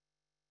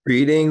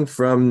Reading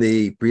from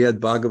the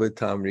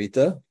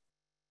Bṛhad-bhāgavatāmṛta,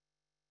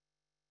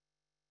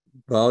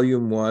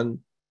 Volume 1,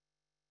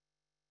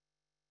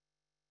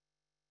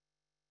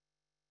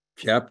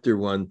 Chapter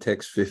 1,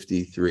 Text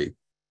 53.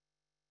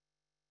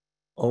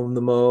 Om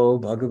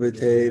Namo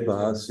Bhagavate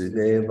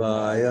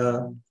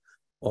Vasudevaya.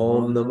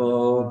 Om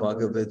Namo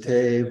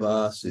Bhagavate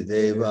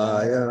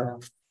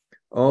Vasudevaya.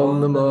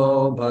 Om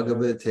Namo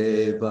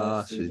Bhagavate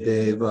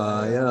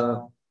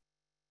Vasudevaya.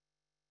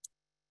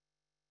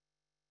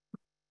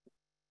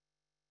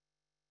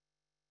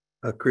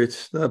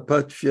 Krishna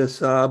Pachya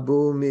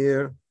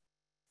Sabhumir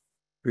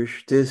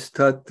Prishtis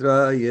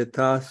Tatra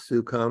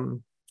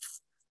Yatasukam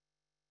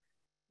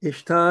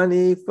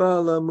Ishtani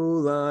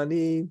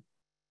Falamulani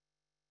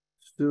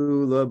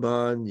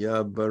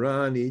Sulabanya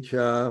Bharani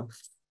Cha.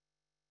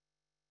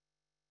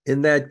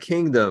 In that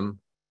kingdom,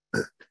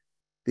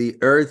 the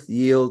earth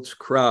yields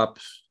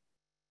crops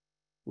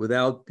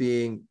without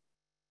being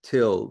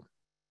tilled.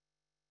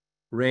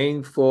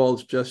 Rain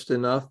falls just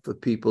enough for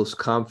people's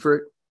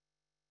comfort,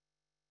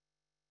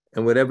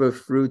 and whatever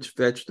fruits,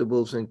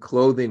 vegetables, and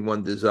clothing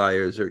one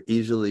desires are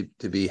easily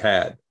to be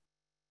had.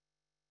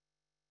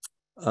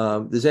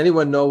 Does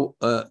anyone know,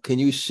 can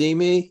you see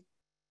me?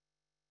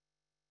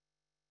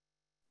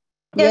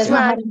 Yes,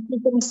 Bṛhad,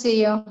 we can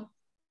see you.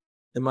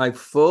 Am I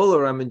full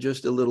or I'm in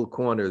just a little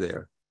corner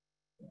there?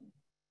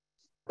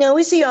 No,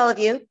 we see all of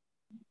you.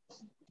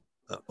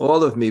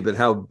 All of me, but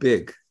how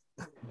big?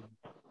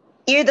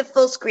 You're the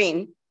full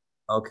screen.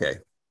 Okay.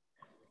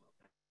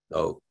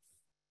 So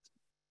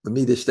for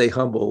me to stay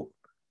humble,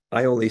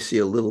 I only see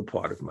a little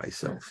part of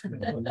myself.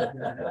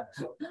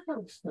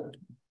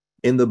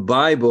 In the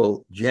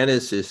Bible,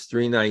 Genesis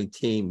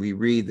 3:19, we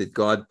read that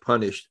God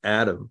punished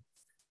Adam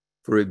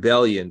for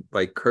rebellion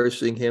by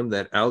cursing him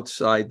that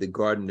outside the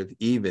Garden of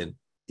Eden,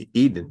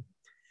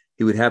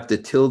 he would have to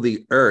till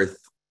the earth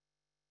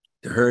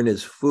to earn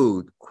his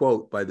food,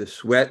 quote, by the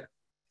sweat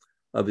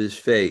of his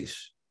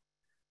face.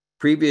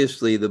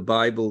 Previously, the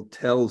Bible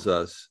tells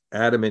us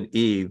Adam and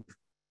Eve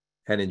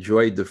had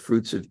enjoyed the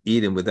fruits of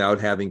Eden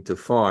without having to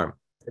farm.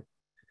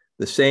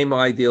 The same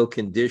ideal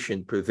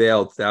condition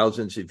prevailed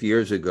thousands of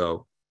years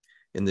ago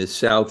in the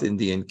South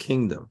Indian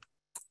kingdom.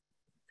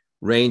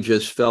 Rain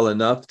just fell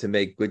enough to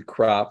make good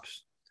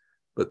crops,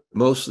 but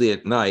mostly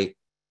at night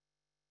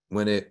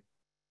when it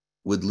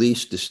would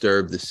least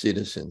disturb the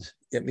citizens.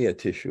 Get me a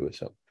tissue or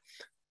something.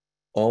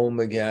 Om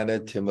Jnana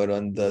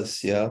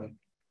Timarandasya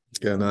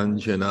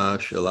Gananjana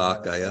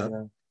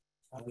Shalakaya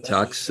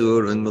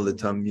Chaksur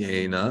Unmilitam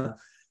Yena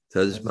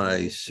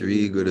Tasmai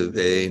Sri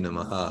Gurave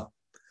Namaha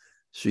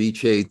Sri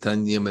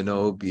Chaitanya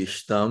Mano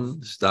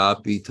Bhishtam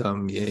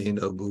Stapitam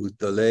Yena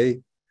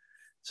Bhutale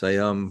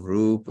Sayam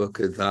Rupa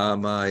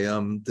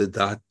Kadamayam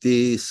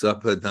Dadati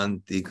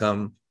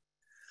Sapadantikam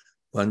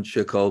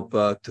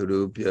Panchakalpa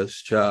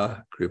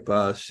Tarubhyascha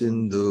Kripa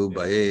Sindhu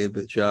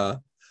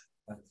Bhaevacha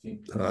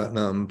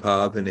Dhanam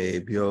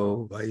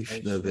Pavanebhyo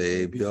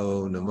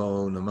Vaishnavebhyo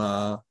Namo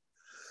Namah.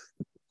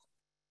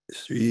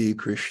 Sri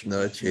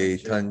Krishna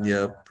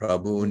Chaitanya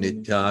Prabhu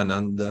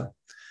Nityananda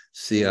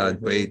Sri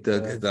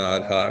Advaita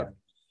Gadadhar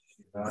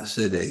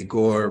Vasudeva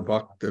Gaur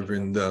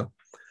Bhakta-vrinda.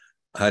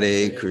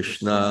 Hare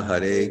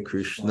Krishna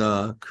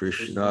Krishna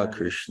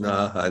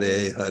Krishna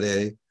Hare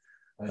Hare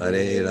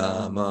Hare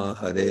Rama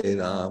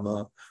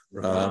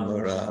Rama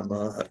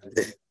Rama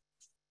Hare.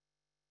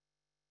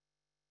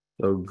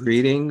 So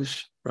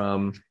greetings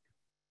from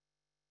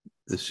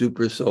the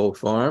Super Soul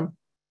Farm.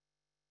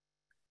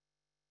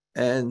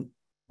 And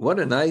what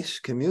a nice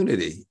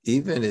community.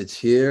 Even it's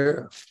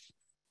here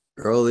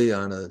early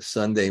on a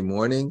Sunday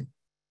morning,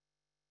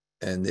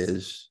 and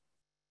there's,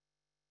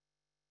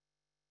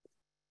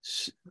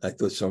 I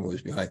thought someone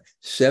was behind,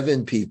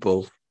 7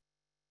 people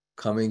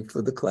coming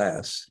for the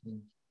class.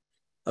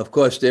 Of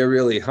course, they're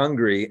really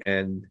hungry,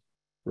 and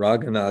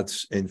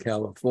Raghunath's in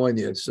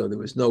California, so there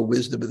was no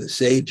wisdom of the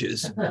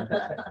sages.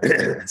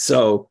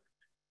 So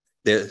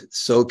they're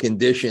so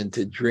conditioned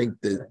to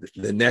drink the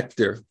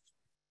nectar.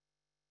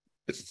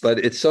 But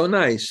it's so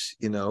nice,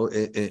 you know.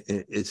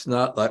 It's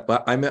not like,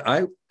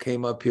 I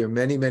came up here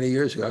many, many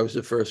years ago. I was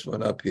the first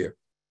one up here.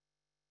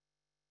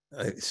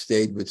 I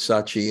stayed with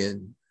Sachi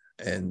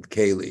and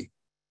Kaylee.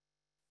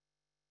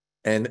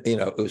 And, you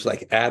know, it was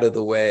like out of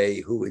the way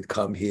who would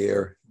come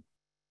here.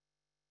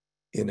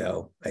 You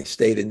know, I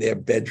stayed in their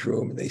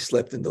bedroom and they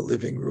slept in the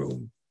living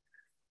room.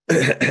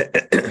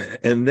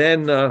 And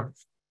then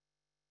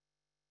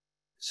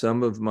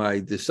some of my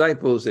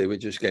disciples, they were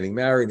just getting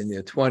married in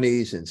their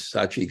 20s, and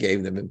Sachi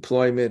gave them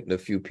employment, and a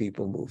few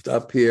people moved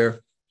up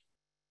here.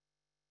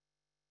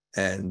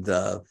 And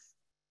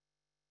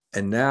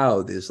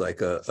now there's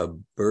like a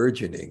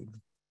burgeoning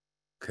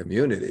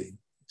community.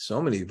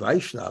 So many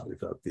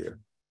Vaishnavas up here.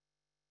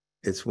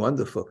 It's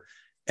wonderful.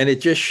 And it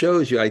just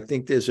shows you, I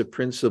think there's a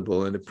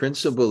principle, and the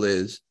principle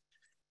is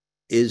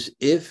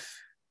if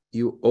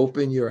you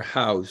open your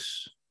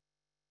house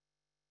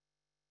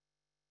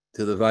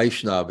to the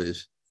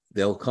Vaishnavas,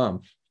 they'll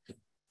come.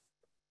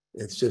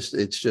 It's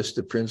just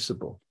a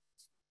principle.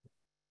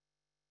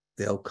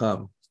 They'll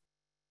come.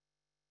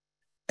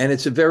 And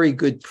it's a very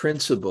good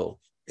principle.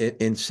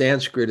 In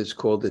Sanskrit, it's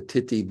called the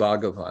Titi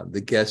Bhagavan,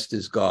 the guest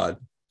is God.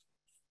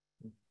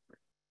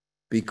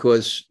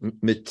 Because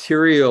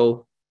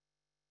material,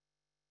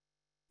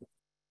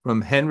 from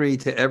Henry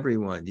to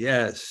everyone,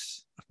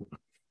 yes.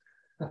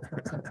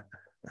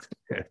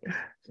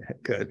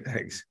 Good,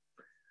 thanks.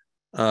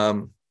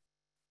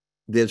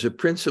 There's a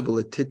principle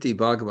at Titi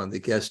Bhagavan, the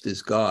guest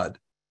is God,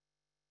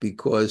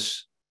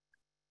 because,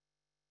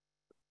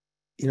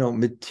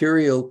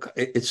 material,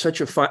 it's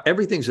such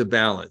everything's a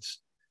balance,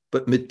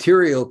 but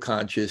material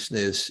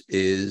consciousness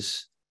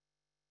is,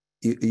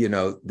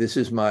 this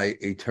is my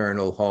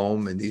eternal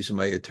home and these are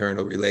my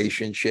eternal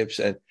relationships.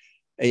 And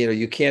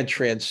you can't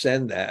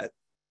transcend that,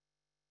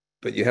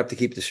 but you have to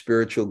keep the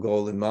spiritual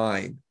goal in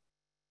mind.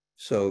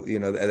 So,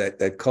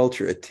 that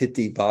culture, a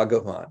Titi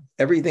Bhagavan,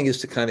 everything is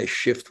to kind of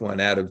shift one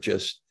out of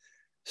just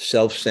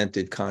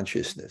self-centered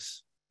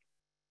consciousness.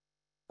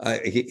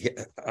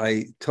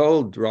 I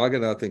told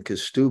Raghunath and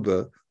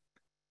Kastuba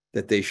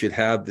that they should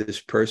have this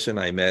person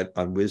I met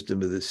on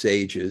Wisdom of the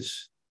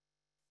Sages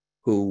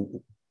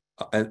who,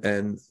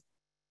 and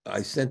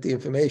I sent the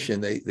information,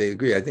 they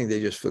agree. I think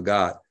they just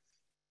forgot.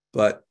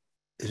 But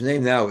his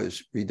name now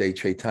is Hriday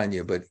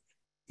Chaitanya, but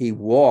he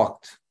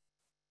walked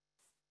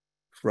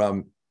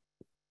from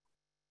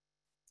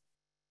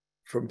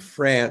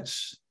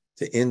France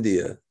to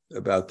India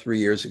about 3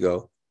 years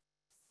ago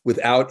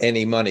without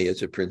any money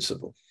as a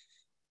principal.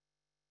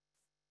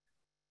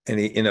 And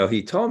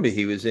he told me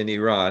he was in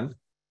Iran,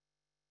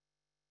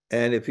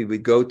 and if he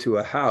would go to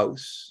a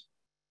house,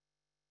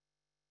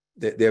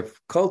 their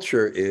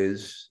culture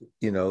is,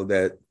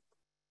 that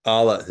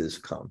Allah has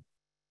come.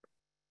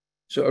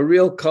 So a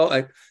real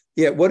cult,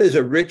 what is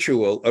a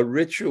ritual? A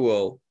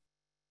ritual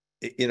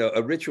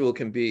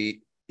can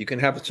be, you can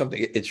have something,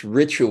 it's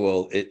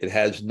ritual, it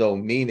has no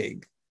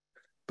meaning.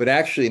 But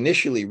actually,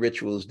 initially,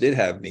 rituals did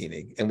have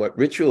meaning. And what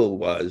ritual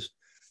was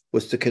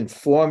to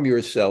conform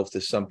yourself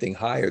to something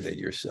higher than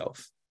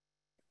yourself.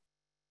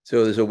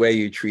 So there's a way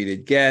you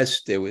treated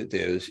guests,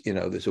 there's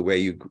a way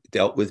you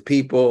dealt with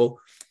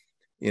people,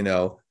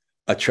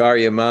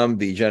 acharya mam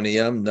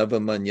vijanayam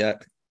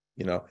navamanyat,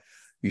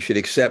 you should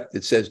accept,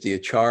 it says the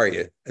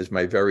acharya as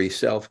my very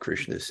self,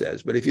 Krishna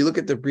says. But if you look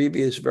at the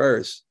previous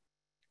verse,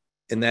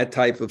 in that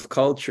type of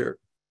culture,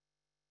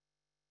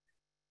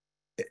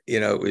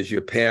 it was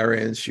your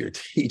parents, your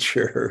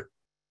teacher,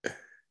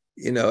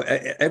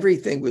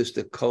 everything was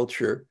the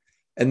culture.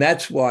 And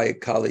that's why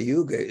Kali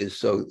Yuga is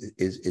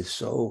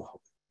so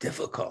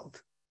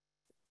difficult.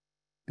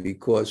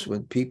 Because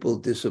when people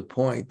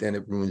disappoint, then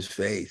it ruins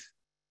faith.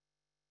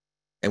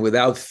 And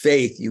without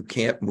faith, you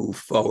can't move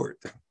forward.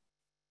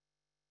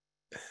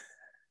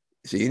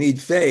 So you need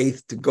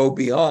faith to go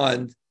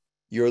beyond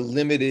your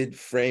limited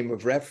frame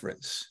of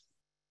reference.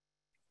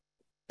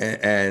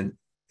 And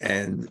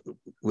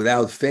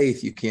without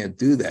faith, you can't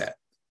do that.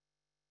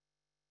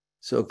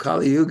 So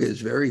Kali Yuga is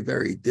very,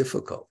 very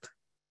difficult.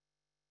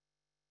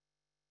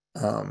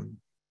 But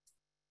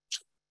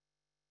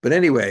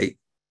anyway,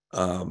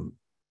 I'm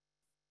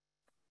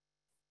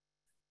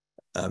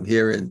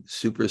here in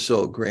Super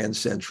Soul Grand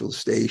Central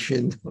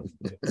Station.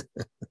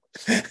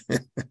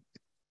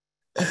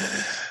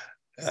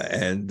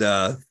 And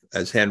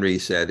as Henry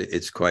said,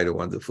 it's quite a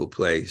wonderful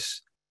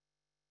place.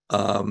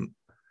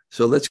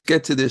 So let's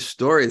get to this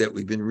story that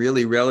we've been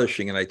really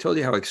relishing. And I told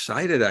you how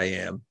excited I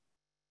am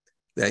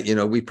that,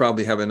 we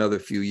probably have another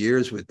few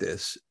years with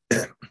this.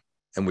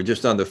 And we're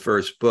just on the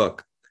first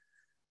book.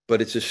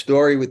 But it's a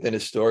story within a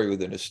story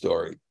within a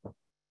story.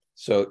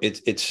 So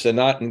it's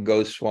Sanatan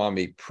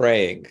Goswami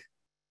praying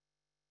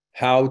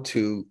how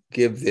to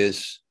give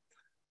this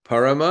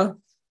Parama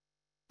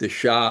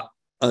Dasha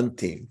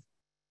Antim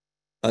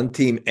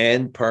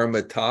and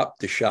Parama Top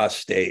Dasha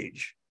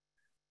stage.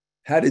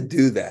 How to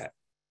do that.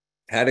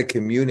 How to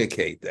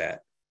communicate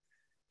that.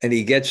 And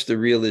he gets the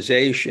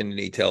realization, and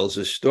he tells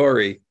a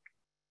story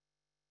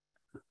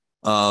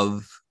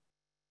of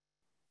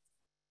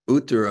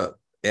Uttara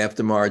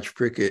after Marge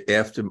Prickett,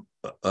 after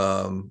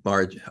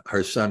Marge,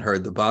 her son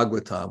heard the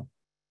Bhagavatam,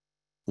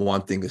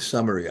 wanting a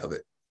summary of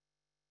it.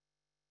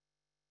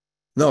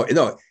 No,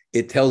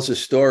 it tells a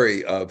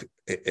story of,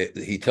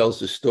 he tells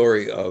the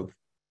story of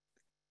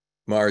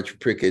Marge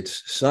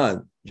Prickett's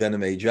son,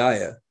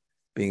 Janamejaya,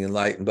 being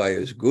enlightened by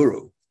his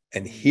guru,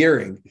 and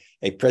hearing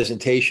a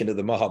presentation of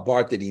the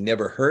Mahabharata that he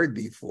never heard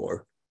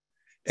before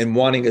and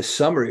wanting a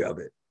summary of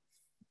it.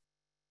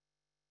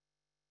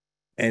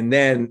 And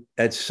then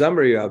that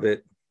summary of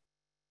it,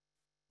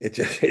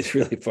 it's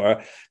really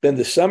far. Then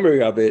the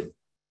summary of it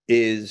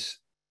is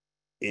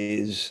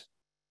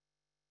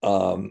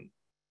the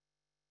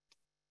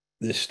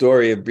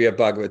story of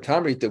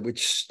Bṛhad-bhāgavatāmṛta,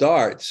 which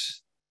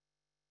starts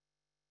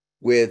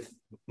with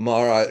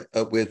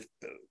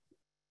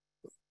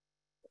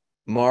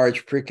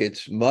Marge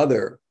Prickett's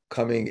mother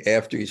coming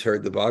after he's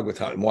heard the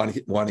Bhagavatam,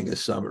 wanting a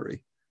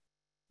summary.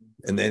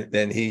 And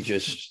then he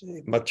just,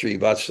 Matri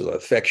Vatsala,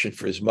 affection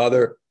for his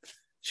mother.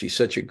 She's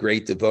such a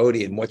great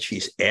devotee and what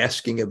she's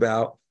asking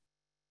about.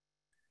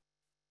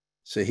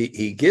 So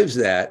he gives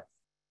that.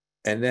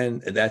 And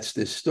then that's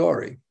this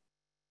story.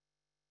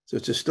 So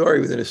it's a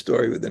story within a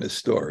story within a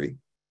story.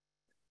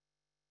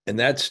 And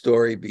that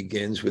story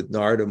begins with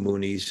Narada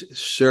Muni's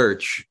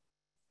search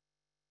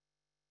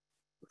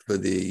for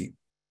the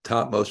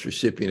topmost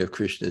recipient of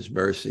Krishna's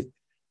mercy.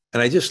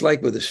 And I just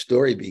like where the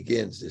story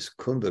begins, this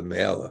Kumbh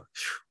Mela.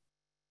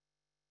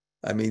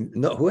 I mean,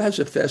 no, who has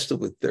a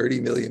festival with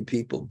 30 million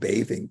people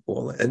bathing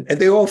all, and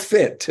they all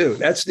fit too.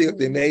 That's the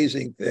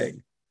amazing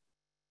thing.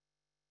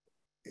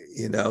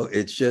 You know,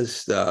 it's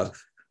just that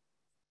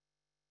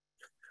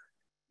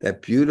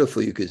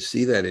beautiful. You could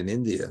see that in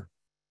India.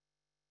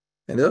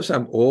 And those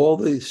time, all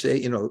the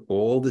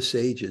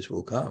sages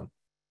will come.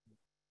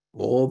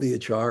 All the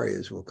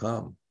acharyas will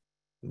come.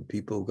 And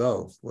people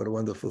go. What a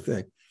wonderful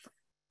thing.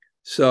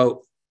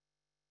 So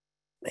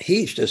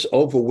he's just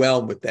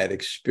overwhelmed with that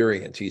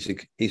experience.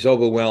 He's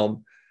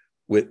overwhelmed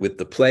with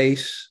the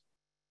place.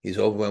 He's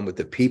overwhelmed with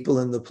the people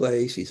in the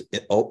place. He's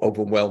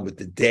overwhelmed with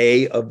the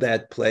day of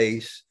that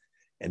place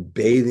and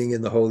bathing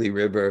in the holy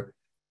river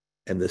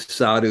and the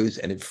sadhus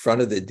and in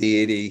front of the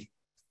deity.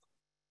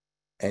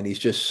 And he's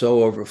just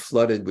so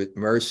overflooded with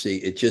mercy.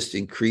 It just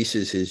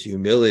increases his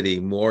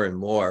humility more and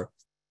more.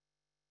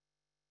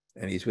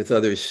 And he's with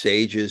other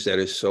sages that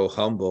are so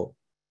humble.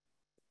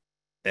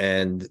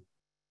 And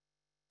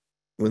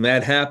when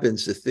that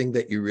happens, the thing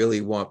that you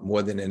really want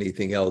more than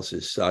anything else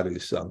is sadhu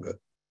sangha.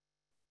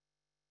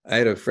 I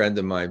had a friend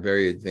of mine,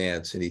 very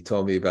advanced, and he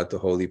told me about the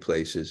holy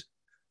places.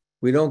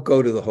 We don't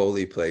go to the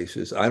holy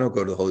places. I don't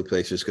go to the holy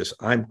places because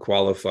I'm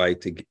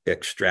qualified to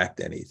extract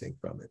anything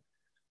from it.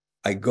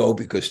 I go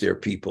because their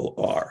people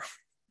are,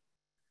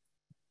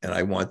 and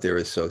I want their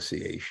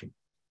association.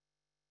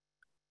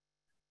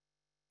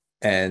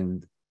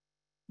 And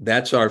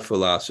that's our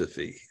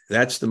philosophy.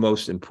 That's the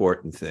most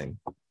important thing.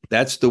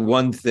 That's the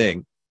one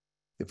thing.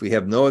 If we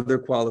have no other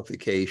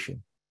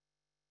qualification,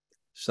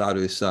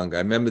 sadhu sangha. I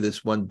remember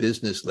this one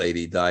business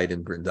lady died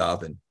in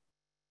Vrindavan.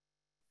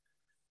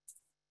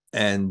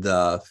 And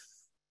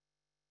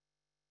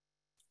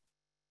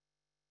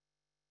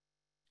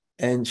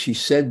she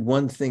said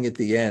one thing at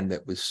the end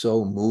that was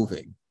so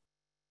moving.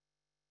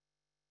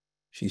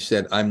 She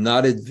said, I'm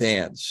not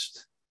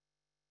advanced,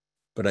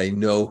 but I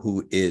know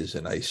who is,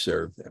 and I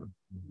serve them.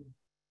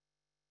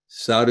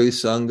 Sadhu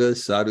Sangha,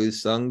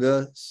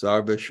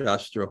 Sarva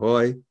Shastra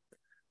Hoy,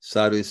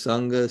 Sadhu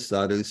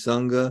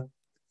Sangha,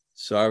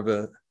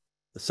 Sarva,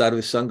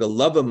 Sadhu Sangha,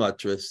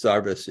 Lavamatra,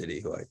 Sarva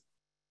Siddhi Hoy.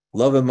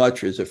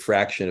 Lavamatra is a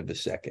fraction of a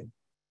second.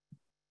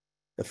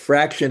 A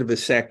fraction of a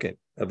second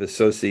of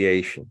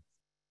association.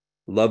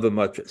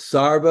 Lavamatra,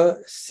 Sarva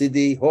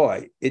Siddhi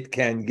Hoy. It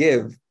can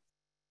give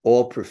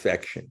all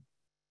perfection.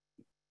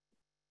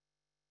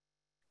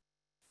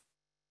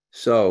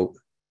 So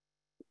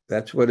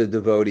that's what a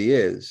devotee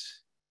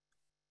is.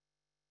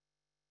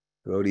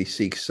 Devotee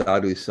seeks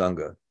sadhu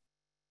sangha.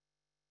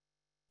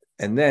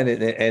 And then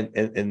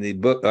in the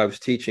book I was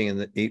teaching in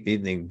the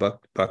evening,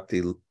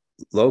 Bhakti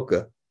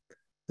Loka,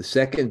 the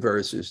second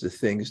verse is the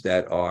things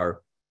that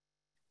are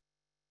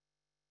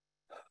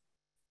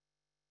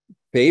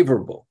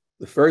favorable.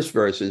 The first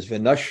verse is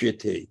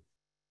Vinashyati,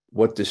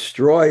 what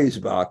destroys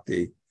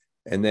bhakti,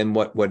 and then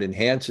what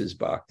enhances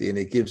bhakti. And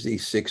it gives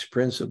these 6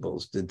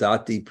 principles.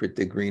 Dadati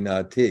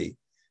Pritagrinati.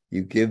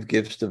 You give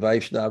gifts to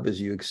Vaishnavas,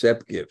 you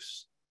accept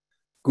gifts.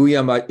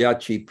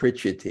 Guyamatyachi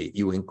Prichati.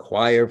 You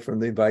inquire from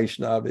the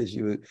Vaishnavas,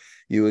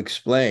 you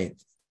explain.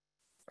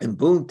 And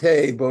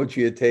Bunte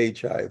Bojyate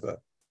Chaiva.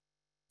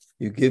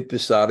 You give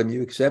prasadam,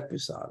 you accept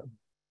prasadam.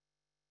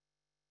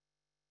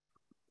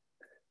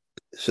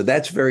 So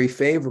that's very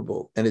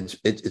favorable. And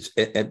it's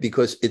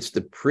because it's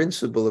the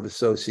principle of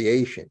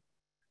association.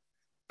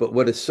 But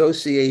what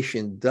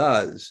association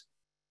does,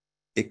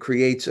 it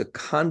creates a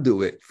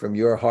conduit from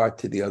your heart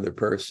to the other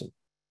person.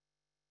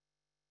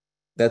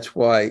 That's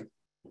why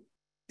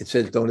it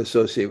says don't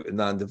associate with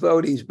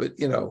non-devotees, but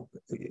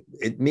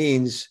it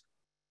means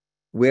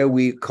where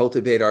we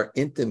cultivate our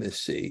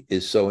intimacy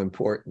is so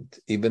important,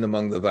 even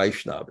among the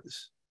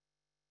Vaishnavas,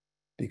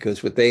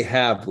 because what they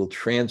have will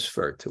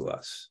transfer to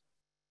us.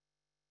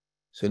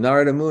 So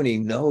Narada Muni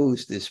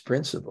knows this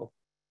principle,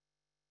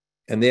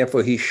 and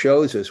therefore he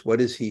shows us what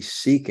is he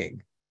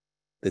seeking.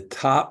 The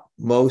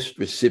topmost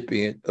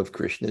recipient of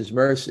Krishna's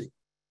mercy.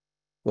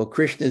 Well,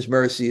 Krishna's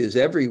mercy is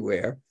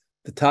everywhere.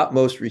 The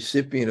topmost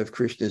recipient of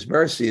Krishna's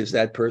mercy is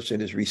that person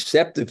who is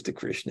receptive to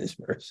Krishna's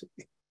mercy,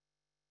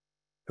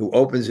 who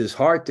opens his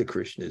heart to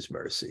Krishna's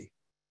mercy.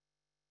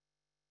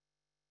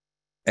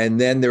 And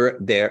then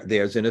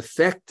there's an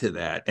effect to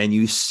that, and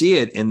you see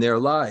it in their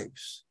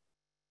lives.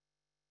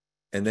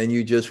 And then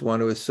you just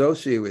want to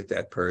associate with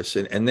that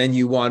person, and then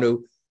you want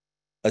to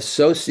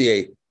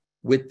associate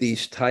with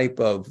these type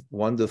of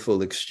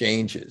wonderful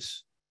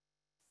exchanges.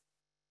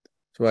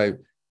 That's why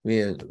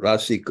me and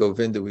Rasi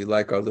Govinda, we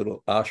like our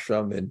little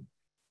ashram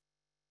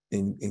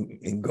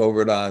in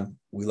Govardhan.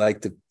 We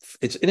like to,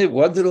 isn't it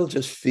wonderful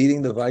just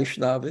feeding the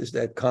Vaishnavas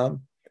that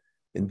come,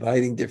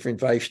 inviting different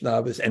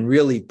Vaishnavas and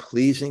really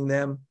pleasing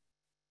them?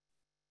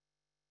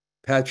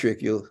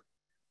 Patrick,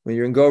 When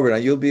you're in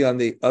Govardhan, you'll be on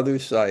the other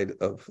side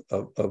of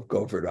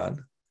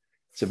Govardhan.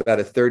 It's about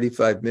a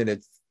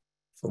 35-minute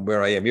from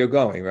where I am. You're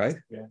going, right?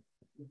 Yeah.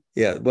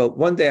 Yeah. Well,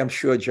 one day I'm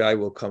sure Jai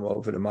will come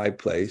over to my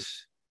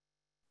place,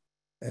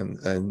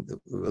 and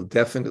we'll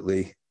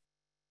definitely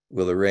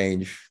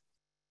arrange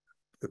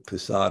the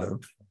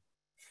prasadam.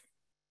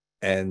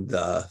 And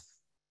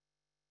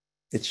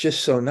it's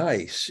just so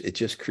nice. It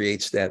just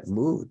creates that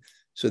mood.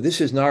 So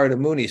this is Narada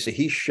Muni. So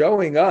he's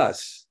showing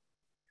us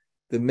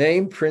the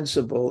main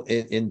principle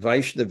in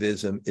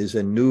Vaishnavism is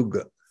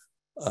anugraha.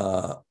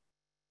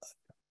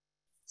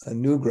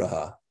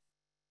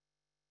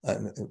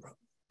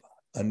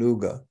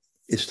 Anuga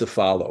is to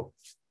follow.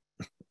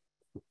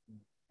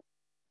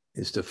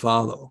 Is to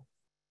follow.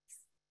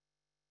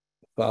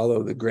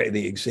 Follow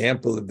the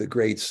example of the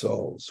great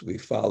souls. We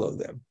follow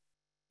them.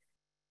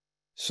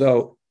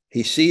 So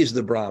he sees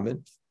the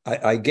Brahmin.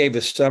 I gave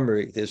a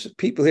summary. There's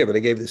people here, but I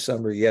gave the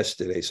summary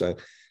yesterday. So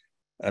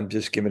I'm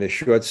just giving a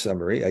short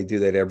summary. I do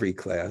that every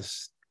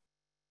class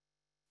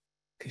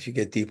because you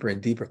get deeper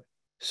and deeper.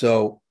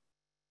 So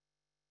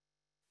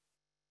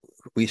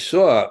we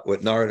saw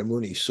what Narada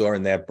Muni saw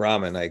in that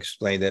Brahmin. I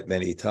explained that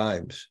many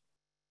times.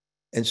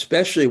 And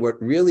especially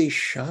what really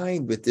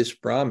shined with this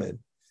Brahmin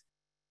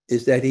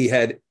is that he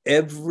had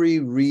every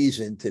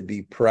reason to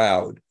be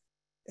proud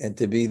and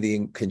to be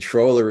the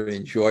controller and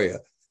enjoyer,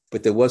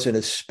 but there wasn't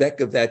a speck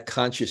of that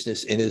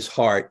consciousness in his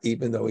heart,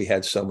 even though he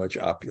had so much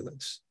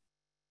opulence.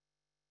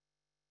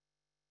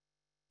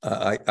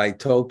 I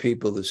told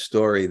people the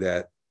story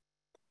that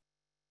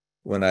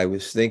when I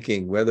was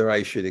thinking whether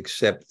I should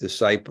accept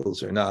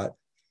disciples or not,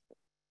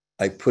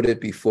 I put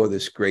it before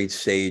this great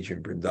sage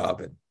in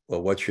Vrindavan.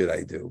 Well, what should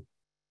I do?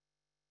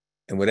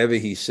 And whatever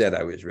he said,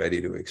 I was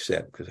ready to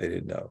accept because I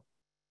didn't know.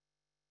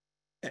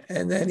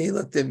 And then he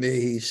looked at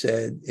me, he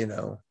said,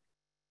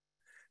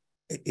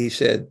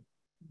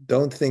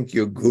 don't think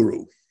you're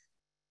guru,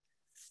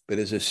 but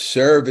as a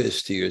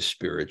service to your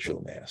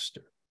spiritual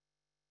master.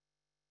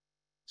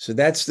 So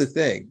that's the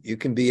thing. You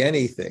can be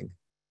anything.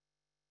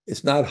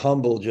 It's not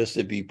humble just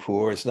to be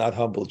poor. It's not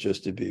humble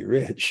just to be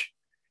rich.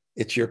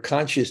 It's your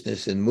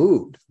consciousness and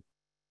mood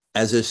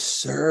as a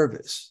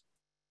service.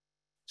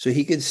 So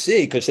he could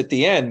see, because at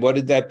the end, what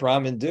did that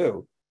Brahmin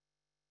do?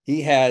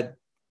 He had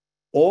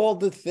all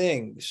the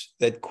things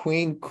that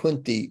Queen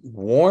Kunti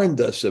warned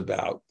us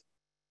about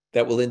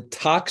that will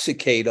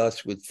intoxicate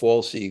us with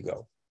false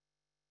ego.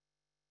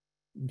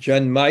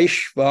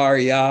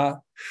 Janmaishvarya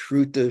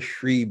Shruta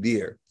Shri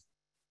Bir.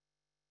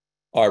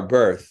 Our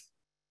birth,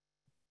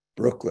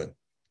 Brooklyn.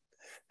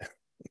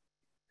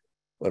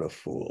 What a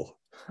fool.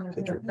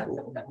 Such a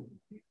fool.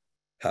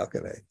 How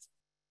can I?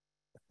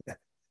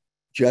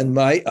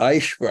 Janmai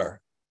Aishvar,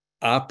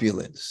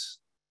 opulence.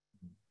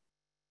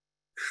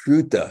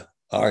 Shruta,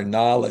 our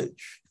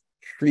knowledge.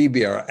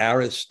 Shribi, our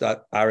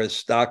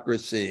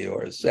aristocracy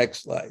or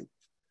sex life.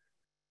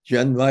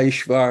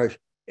 Janmaishvar,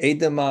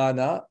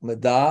 Edamana,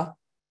 Mada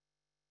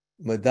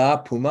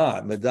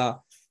Puma, Mada.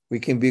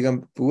 We can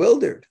become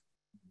bewildered.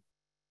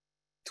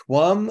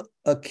 Twam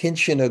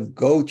akinchana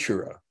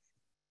gochara.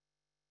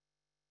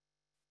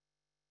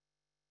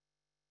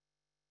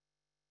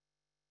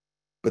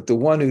 But the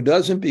one who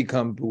doesn't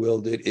become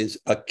bewildered is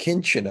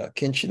akinchana.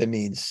 Akinchana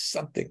means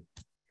something.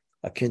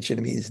 Akinchana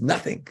means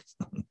nothing.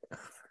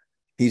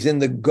 He's in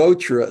the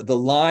gochara, the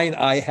line,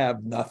 I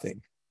have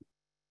nothing.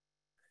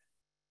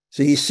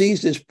 So he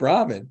sees this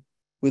Brahmin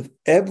with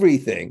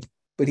everything,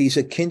 but he's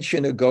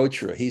akinchana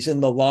gochara. He's in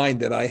the line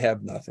that I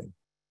have nothing.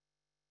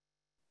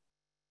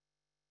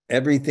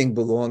 Everything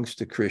belongs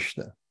to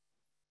Krishna.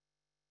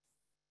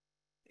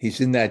 He's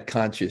in that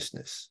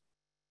consciousness.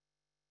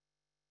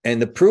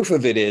 And the proof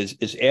of it is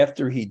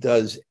after he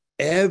does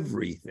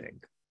everything,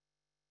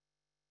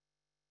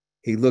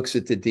 he looks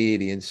at the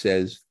deity and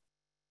says,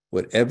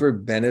 whatever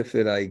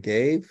benefit I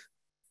gave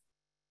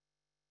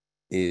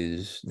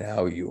is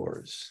now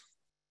yours.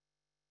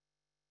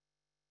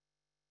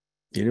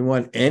 You didn't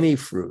want any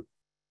fruit.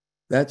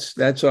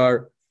 That's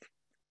our,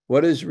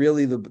 what is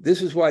really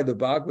this is why the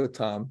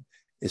Bhagavatam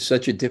is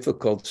such a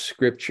difficult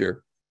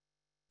scripture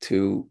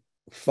to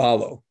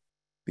follow,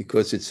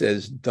 because it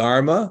says,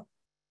 Dharma,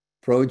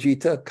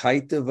 Projita,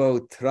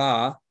 Kaitavo,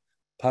 Tra,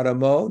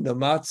 Paramo,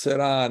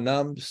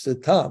 Namatsaranam,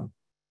 Satam,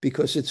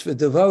 because it's for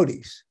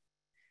devotees.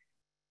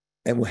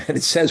 And when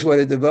it says what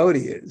a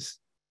devotee is,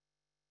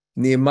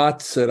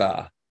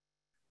 Nimatsara,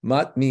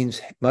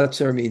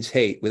 Matsara means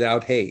hate,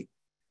 without hate.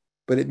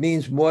 But it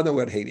means more than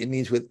what hate, it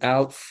means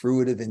without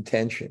fruitive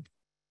intention.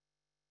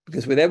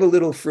 Because whatever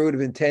little fruit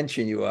of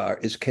intention you are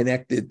is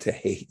connected to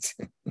hate.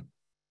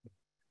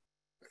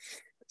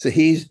 So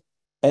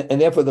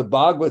and therefore the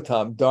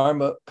Bhagavatam,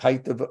 Dharma,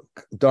 Projita,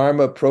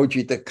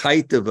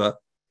 Kaitava,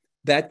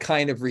 that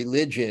kind of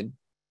religion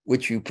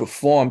which you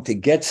perform to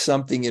get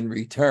something in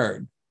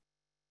return.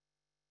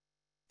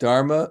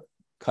 Dharma,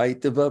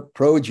 Kaitava,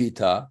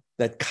 Projita,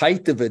 that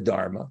Kaitava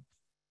Dharma.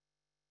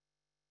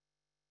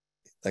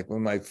 Like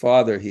when my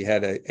father, he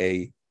had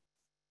a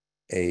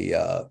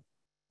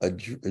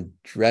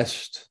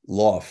dressed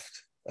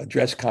loft, a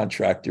dress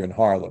contractor in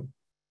Harlem.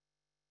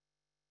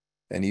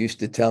 And he used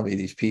to tell me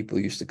these people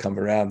used to come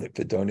around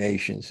for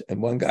donations.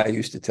 And one guy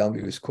used to tell me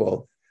it was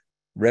called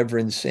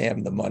Reverend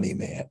Sam the Money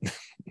Man.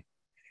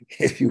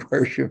 If you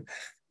worship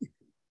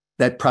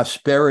that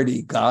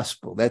prosperity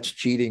gospel, that's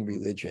cheating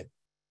religion.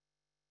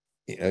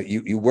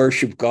 You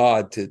worship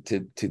God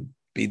to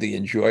be the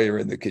enjoyer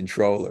and the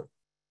controller.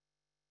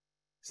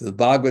 So the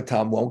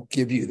Bhagavatam won't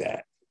give you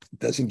that. It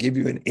doesn't give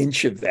you an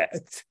inch of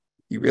that.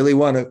 You really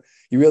want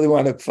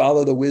to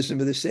follow the wisdom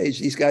of the sage.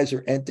 These guys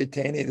are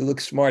entertaining. They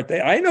look smart.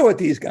 I know what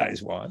these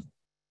guys want.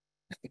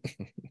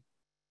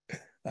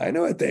 I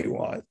know what they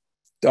want.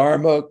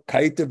 Dharma,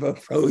 kaitava,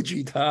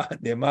 projita,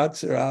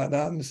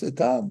 nimatsaranam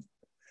satam.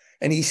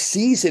 And he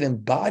sees it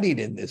embodied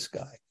in this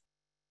guy.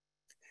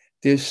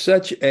 There's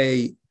such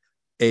a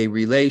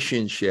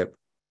relationship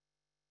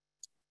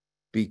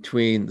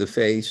between the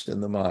face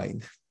and the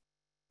mind.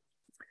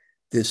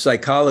 There's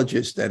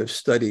psychologists that have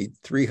studied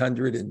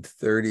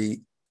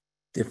 330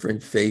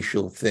 different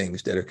facial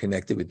things that are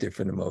connected with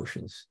different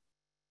emotions.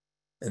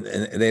 And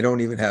they don't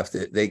even have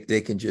to,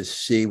 they can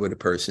just see what a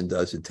person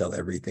does and tell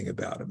everything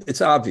about them.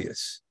 It's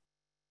obvious.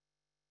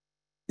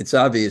 It's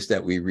obvious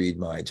that we read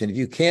minds. And if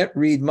you can't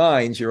read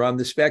minds, you're on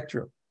the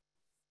spectrum.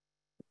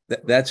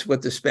 That's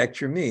what the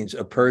spectrum means.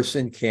 A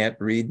person can't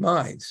read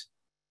minds.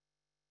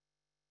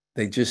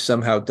 They just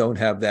somehow don't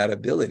have that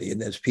ability. And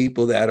there's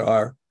people that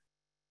are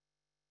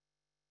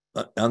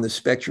on the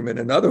spectrum in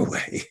another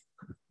way.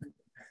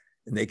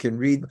 And they can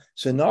read.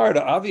 So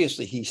Narada,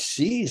 obviously, he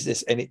sees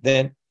this, and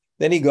then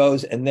he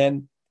goes, and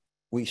then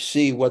we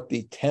see what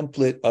the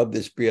template of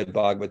this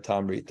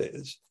Bṛhad-bhāgavatāmṛta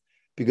is.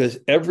 Because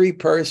every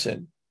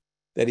person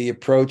that he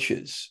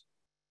approaches,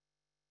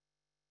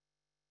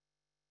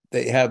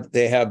 they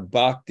have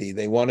bhakti.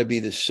 They want to be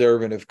the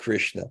servant of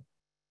Krishna.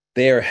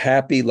 They are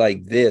happy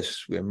like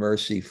this, where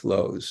mercy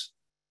flows.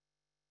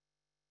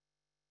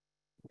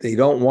 They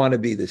don't want to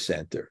be the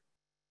center.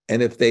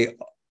 And if they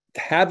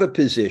have a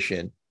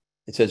position,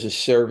 it's as a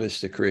service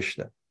to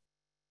Krishna.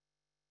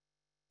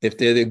 If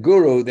they're the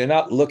guru, they're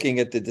not looking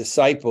at the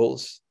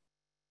disciples.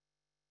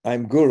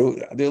 I'm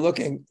guru. They're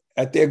looking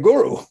at their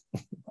guru.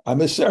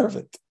 I'm a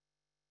servant.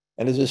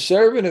 And as a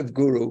servant of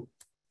guru,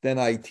 then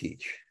I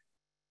teach.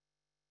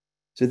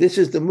 So this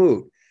is the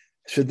mood.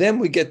 So then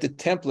we get the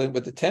template.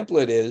 What the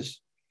template is,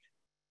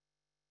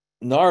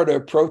 Narada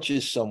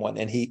approaches someone,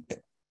 and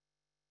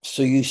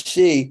so you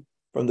see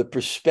from the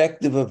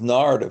perspective of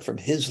Narada, from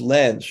his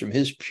lens, from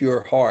his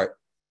pure heart,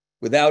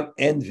 without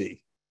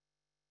envy.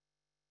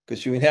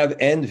 Because you can have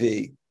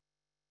envy,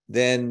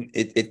 then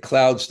it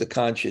clouds the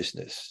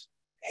consciousness.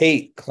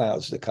 Hate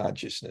clouds the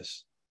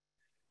consciousness.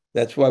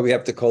 That's why we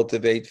have to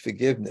cultivate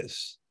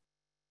forgiveness,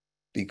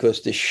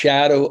 because the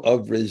shadow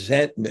of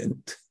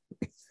resentment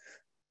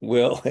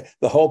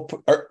the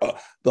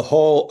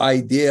whole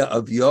idea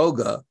of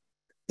yoga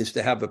is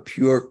to have a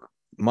pure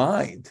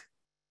mind.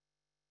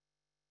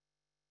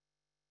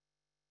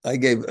 I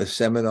gave a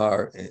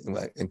seminar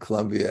in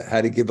Colombia,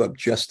 how to give up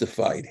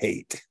justified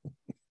hate.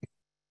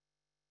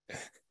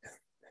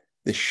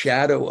 The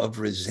shadow of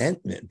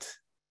resentment.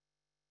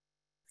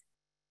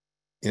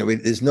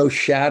 There's no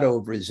shadow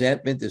of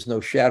resentment. There's no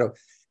shadow.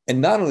 And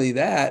not only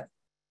that,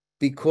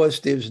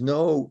 because there's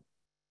no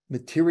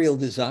material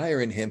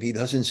desire in him, he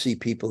doesn't see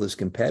people as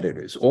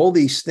competitors. All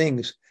these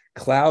things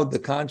cloud the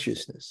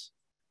consciousness.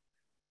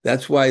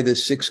 That's why the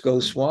 6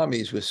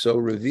 Goswamis were so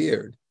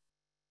revered.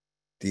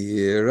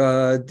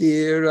 Dira,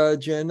 dira,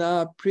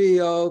 jana,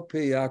 priyo,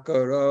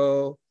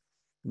 piyakaro,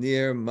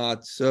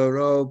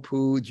 nirmatsaro,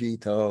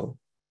 pujito.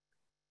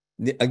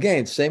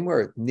 Again, same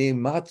word,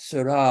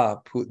 nirmatsara.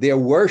 They're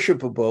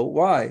worshipable.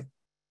 Why?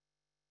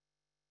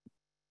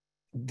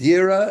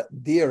 Dira,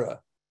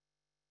 dira.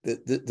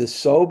 The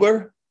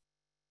sober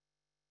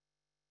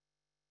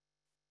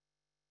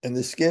and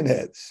the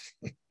skinheads.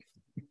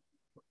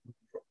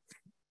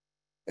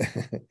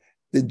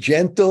 The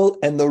gentle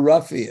and the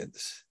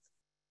ruffians.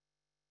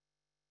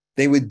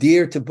 They were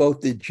dear to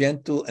both the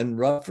gentle and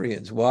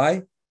ruffians.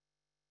 Why?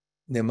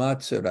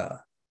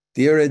 Nimatsara.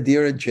 Dira,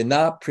 dira,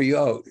 jana,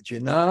 priyo.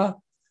 Jana,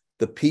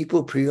 the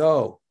people,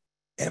 priyo.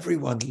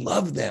 Everyone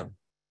loved them.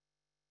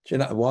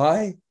 Jana,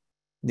 why?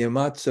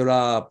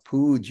 Nimatsara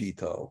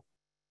pujito.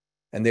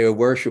 And they were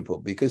worshipful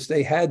because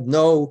they had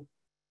no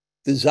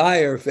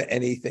desire for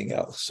anything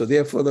else. So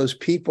therefore, those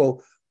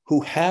people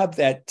who have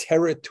that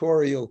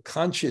territorial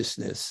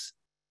consciousness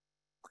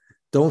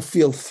don't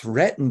feel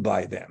threatened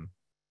by them.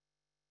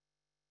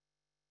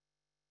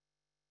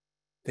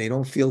 They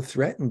don't feel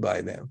threatened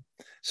by them.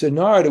 So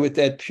Narada, with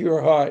that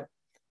pure heart,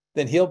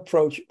 then he'll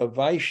approach a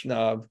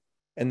Vaishnava,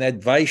 and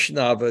that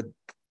Vaishnava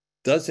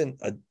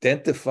doesn't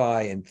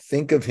identify and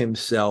think of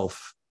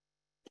himself.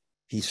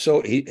 First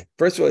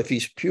of all, if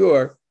he's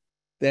pure,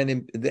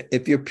 then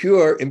if you're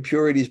pure,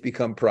 impurities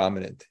become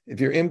prominent.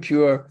 If you're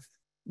impure,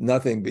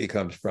 nothing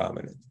becomes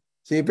prominent.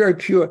 So you're very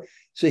pure.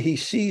 So he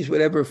sees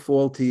whatever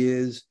fault he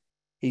is.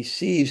 He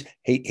sees,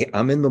 hey,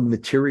 I'm in the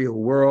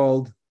material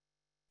world.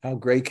 How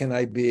great can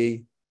I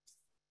be?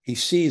 He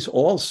sees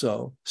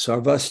also,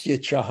 sarvasya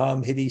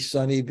chaham hidi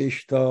sani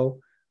vishto,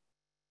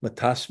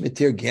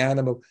 matasmitir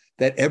jnanam,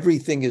 that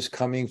everything is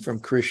coming from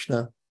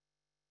Krishna.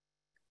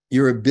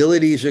 Your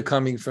abilities are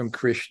coming from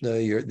Krishna.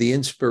 The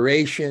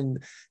inspiration,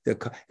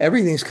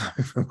 everything's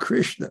coming from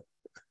Krishna.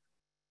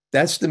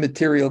 That's the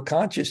material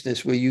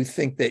consciousness where you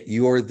think that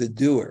you're the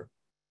doer.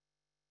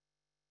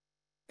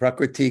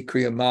 Prakriti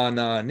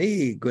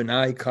kriyamanani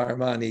gunai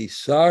karmani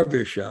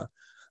sarvasha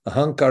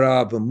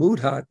ahankara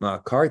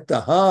vamudhatma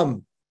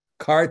kartaham.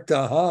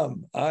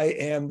 I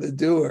am the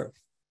doer.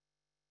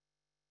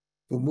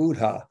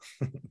 Vamudha.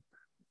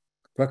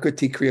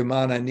 Prakriti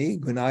kriyamanani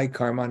gunai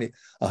karmani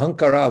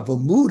ahankara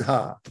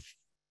vamudha.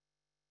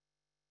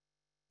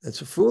 That's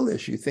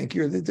foolish. You think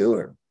you're the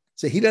doer.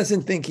 So he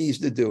doesn't think he's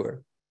the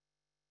doer.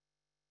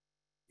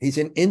 He's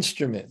an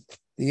instrument.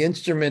 The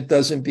instrument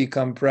doesn't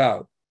become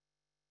proud.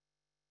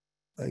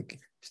 Like,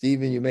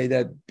 Stephen, you made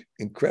that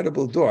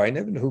incredible door. I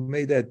never knew who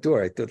made that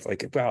door. I thought,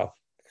 like, wow,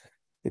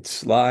 it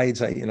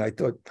slides. I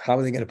thought, how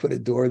are they going to put a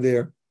door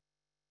there?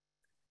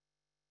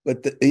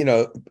 But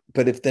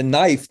but if the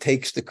knife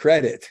takes the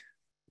credit,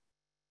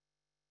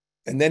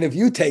 and then if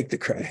you take the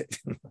credit,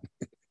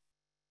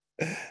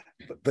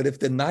 but if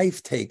the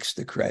knife takes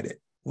the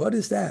credit, what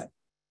is that?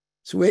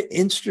 So we're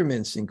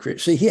instruments in Krishna.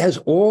 So he has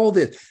all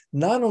this.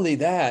 Not only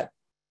that,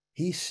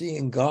 he's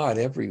seeing God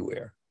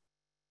everywhere.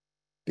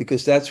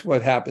 Because that's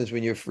what happens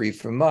when you're free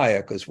from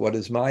Maya. Because what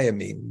does Maya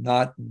mean?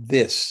 Not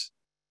this.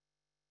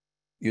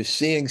 You're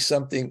seeing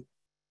something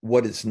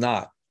what is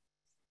not.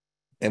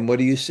 And what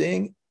are you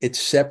seeing? It's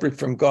separate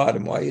from God.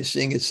 And why are you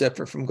seeing it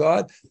separate from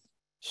God?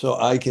 So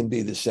I can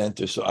be the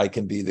center, so I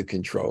can be the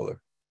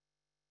controller.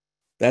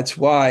 That's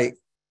why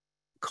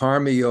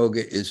karma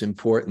yoga is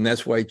important.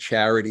 That's why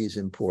charity is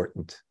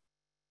important.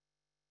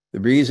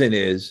 The reason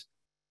is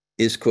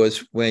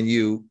because when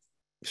you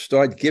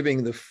start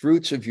giving the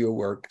fruits of your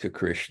work to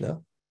Krishna,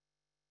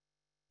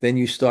 then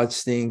you start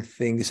seeing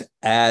things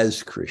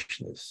as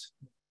Krishna's.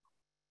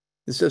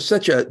 This is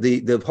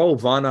the whole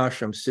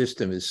Varnashram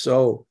system is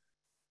so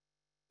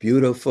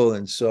beautiful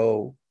and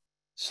so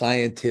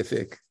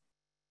scientific,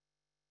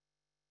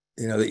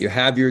 that you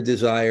have your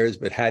desires,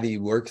 but how do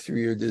you work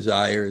through your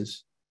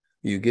desires?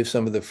 You give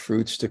some of the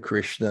fruits to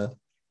Krishna,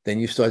 then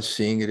you start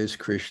seeing it as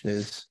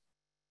Krishna's.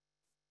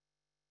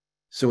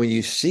 So when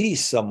you see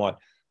someone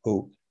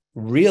who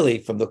really,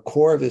 from the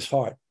core of his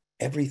heart,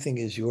 everything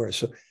is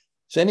yours.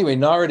 So anyway,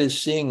 Narada is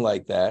seeing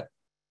like that.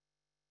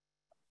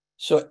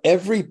 So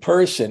every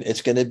person,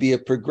 it's going to be a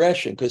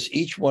progression because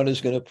each one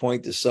is going to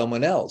point to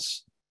someone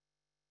else.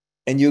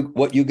 And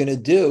what you're going to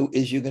do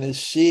is you're going to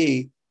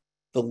see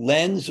the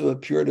lens of a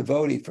pure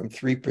devotee from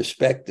three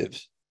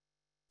perspectives.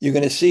 You're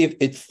going to see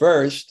it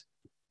first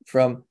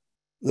from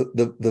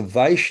the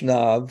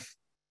Vaishnav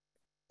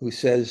who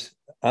says,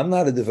 I'm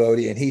not a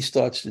devotee, and he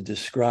starts to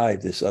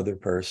describe this other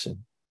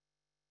person.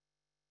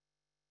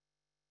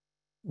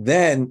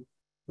 Then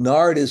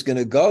Narada is going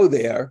to go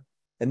there,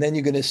 and then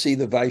you're going to see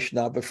the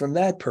Vaishnava from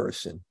that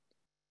person,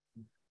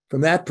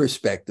 from that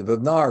perspective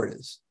of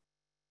Narada's.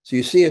 So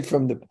you see it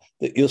from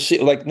you'll see,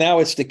 like now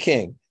it's the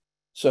king.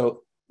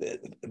 So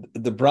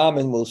the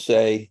Brahmin will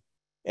say,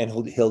 and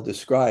he'll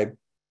describe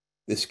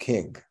this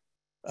king.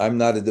 I'm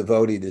not a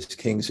devotee, this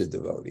king's a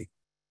devotee.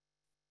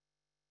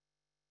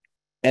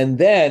 And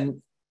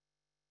then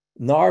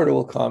Narada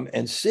will come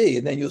and see,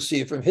 and then you'll see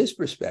it from his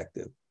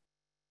perspective.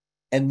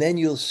 And then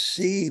you'll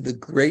see the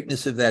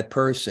greatness of that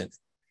person.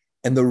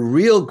 And the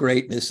real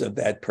greatness of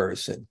that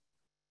person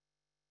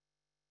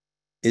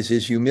is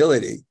his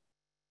humility,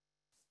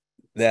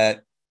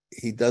 that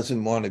he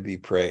doesn't want to be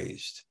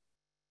praised.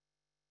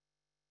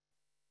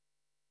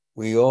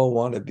 We all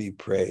want to be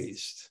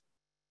praised.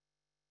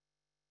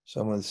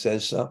 Someone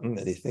says something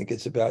and they think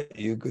it's about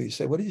you. You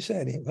say, what did you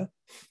say? What?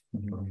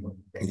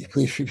 Can you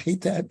please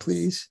repeat that,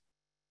 please?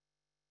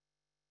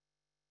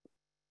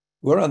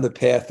 We're on the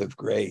path of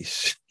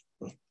grace.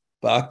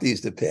 Bhakti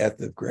is the path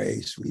of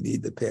grace. We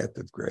need the path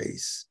of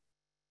grace.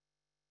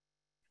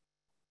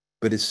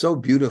 But it's so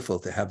beautiful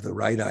to have the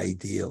right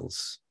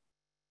ideals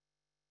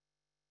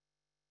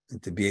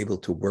and to be able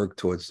to work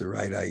towards the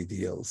right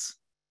ideals.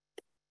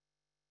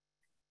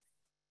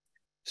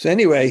 So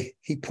anyway,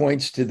 he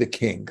points to the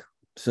king.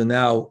 So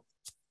now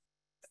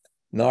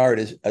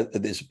Narada,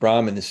 this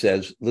Brahmin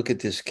says, look at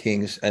this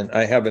king's, and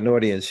I have an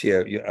audience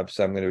here,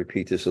 so I'm going to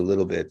repeat this a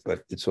little bit,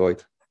 but it's all.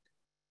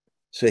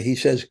 So he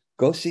says,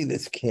 go see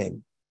this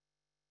king.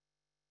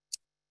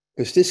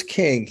 Because this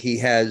king,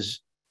 he's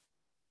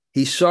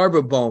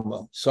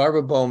Sarvabhauma.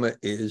 Sarvabhauma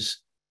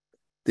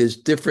there's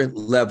different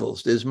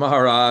levels. There's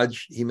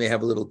Maharaj, he may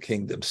have a little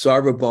kingdom.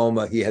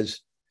 Sarvabhauma, he has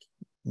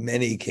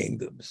many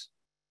kingdoms.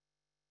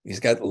 He's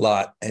got a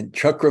lot. And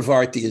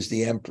Chakravarti is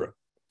the emperor.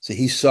 So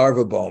he's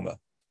Sarvabhauma.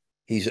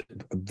 He's a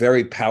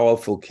very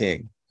powerful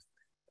king.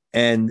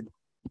 And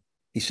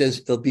he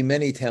says there'll be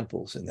many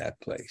temples in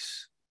that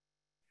place.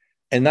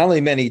 And not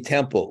only many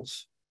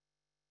temples,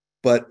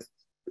 but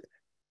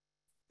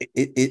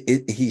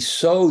he's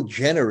so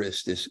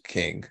generous, this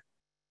king,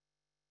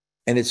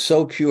 and it's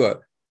so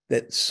pure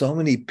that so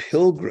many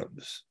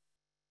pilgrims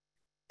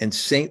and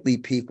saintly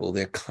people,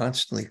 they're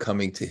constantly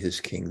coming to his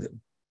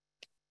kingdom.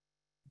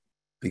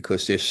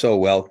 because they're so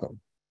welcome.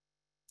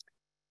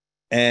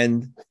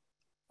 And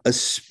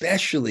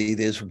especially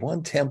there's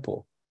one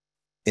temple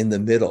in the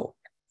middle.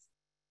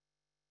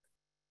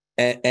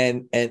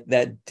 And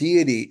that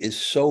deity is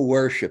so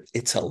worshipped,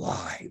 it's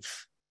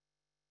alive.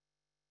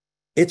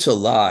 It's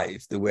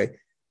alive the way,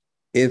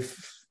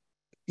 if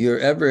you're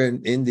ever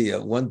in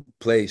India, one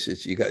place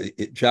is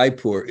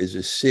Jaipur is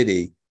a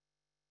city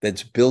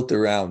that's built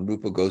around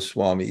Rupa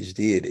Goswami's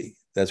deity.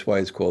 That's why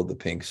it's called the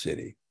Pink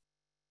City.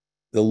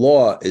 The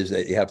law is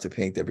that you have to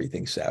paint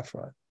everything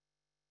saffron.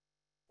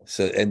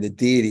 So, and the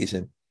deities,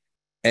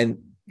 and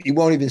you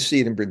won't even see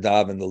it in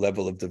Vrindavan, the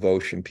level of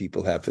devotion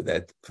people have for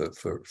that,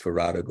 for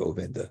Radha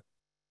Govinda.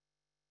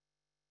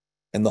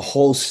 And the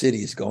whole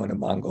city is going to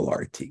Mangal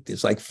Artik.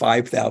 There's like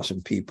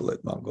 5,000 people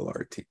at Mangal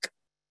Artik.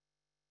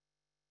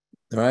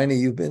 Narayani,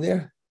 you've been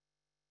there?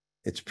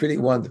 It's pretty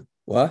wonderful.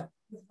 What?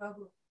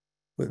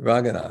 With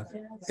Raghunath.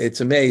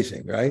 It's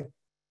amazing, right?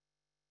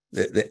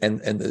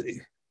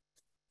 The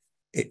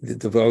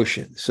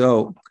devotion.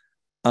 So,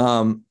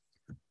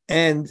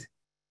 and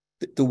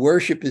the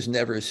worship is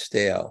never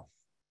stale.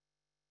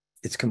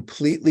 It's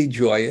completely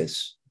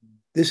joyous.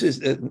 This is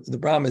the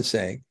Brahman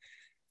saying,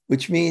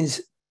 which means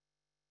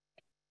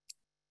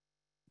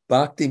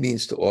bhakti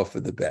means to offer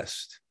the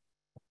best.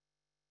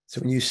 So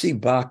when you see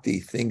bhakti,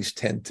 things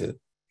tend to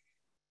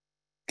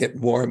get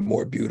more and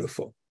more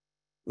beautiful.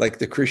 Like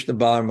the Krishna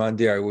Bala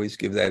Mandir, I always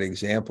give that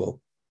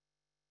example.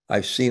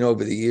 I've seen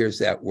over the years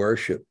that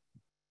worship.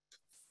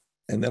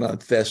 And then on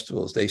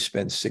festivals, they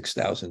spend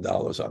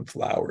 $6,000 on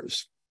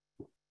flowers.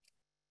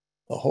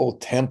 The whole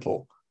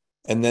temple.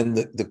 And then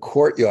the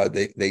courtyard,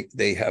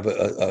 they have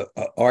a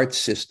art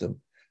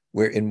system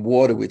where in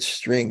water with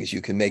strings,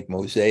 you can make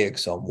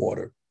mosaics on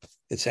water.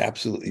 It's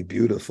absolutely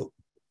beautiful.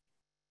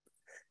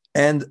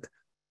 And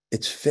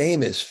it's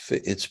famous for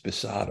its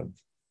prasadam.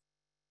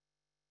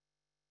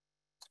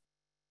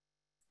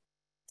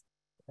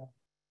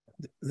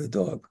 The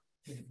dog.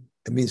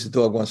 It means the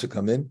dog wants to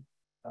come in,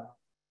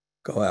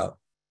 go out.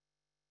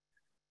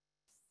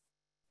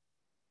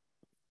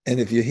 And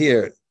if you're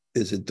here,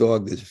 there's a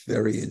dog that's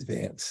very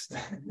advanced.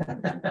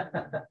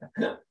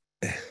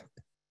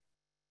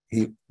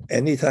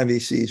 Anytime he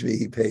sees me,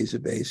 he pays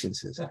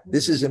obeisances.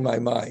 This is in my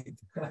mind.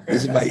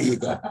 This is my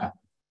ego.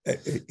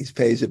 He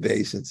pays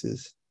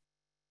obeisances.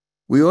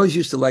 We always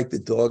used to like the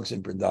dogs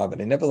in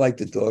Vrindavan. I never liked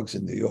the dogs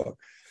in New York.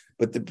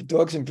 But the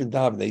dogs in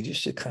Vrindavan, they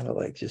used to kind of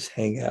like just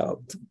hang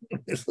out.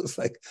 It was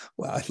like,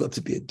 wow, I'd love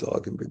to be a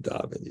dog in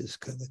Vrindavan, just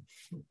kind of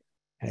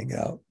hang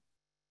out.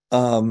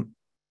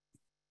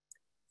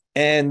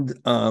 And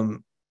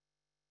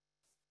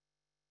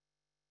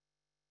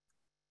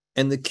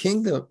the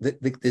kingdom,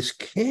 this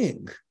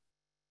king,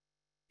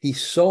 he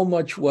so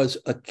much was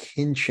a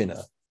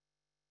kinchana,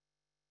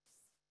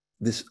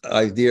 this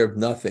idea of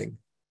nothing,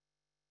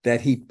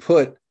 that he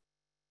put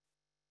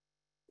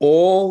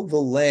all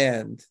the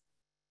land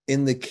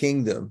in the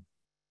kingdom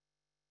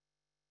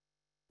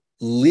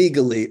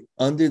legally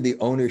under the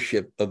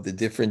ownership of the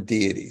different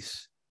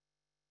deities.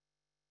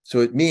 So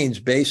it means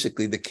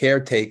basically the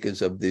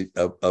caretakers of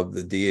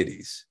the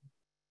deities.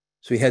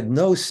 So he had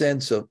no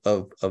sense of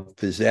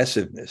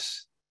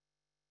possessiveness.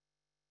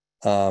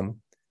 And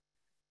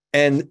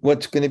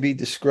what's going to be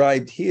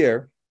described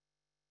here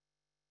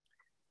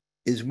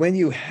is when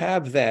you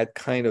have that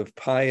kind of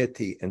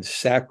piety and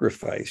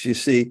sacrifice. You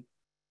see,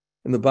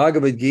 in the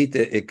Bhagavad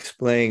Gita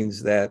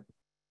explains that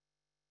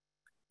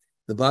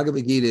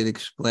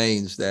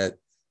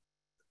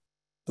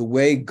the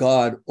way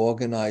God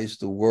organized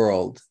the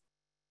world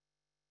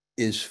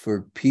is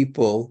for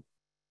people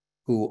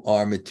who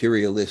are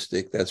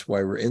materialistic, that's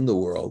why we're in the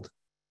world,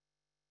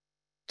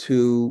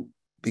 to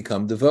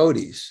become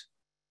devotees.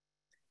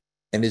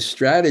 And his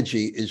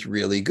strategy is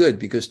really good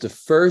because the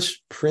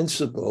first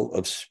principle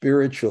of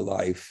spiritual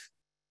life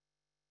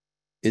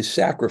is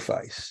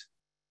sacrifice.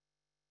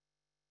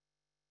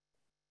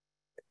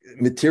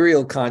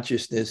 Material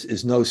consciousness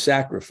is no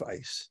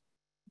sacrifice.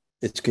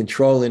 It's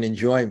control and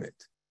enjoyment.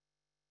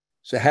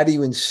 So how do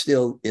you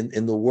instill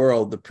in the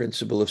world the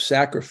principle of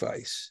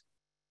sacrifice?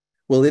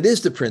 Well, it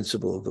is the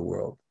principle of the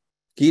world.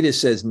 Gita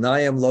says,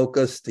 Nayam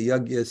lokas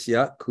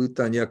tyagyasya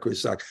kutanya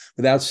krusak.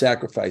 Without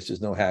sacrifice,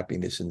 there's no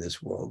happiness in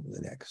this world and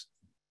the next.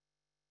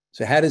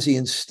 So how does he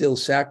instill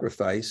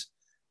sacrifice?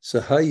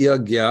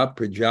 Sahayagya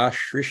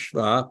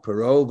prajashrishva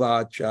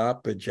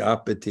parovacha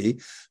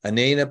prajapati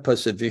anena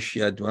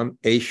pasavishyadvam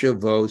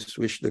eshavo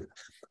swishta.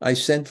 I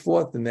sent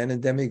forth the men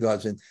and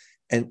demigods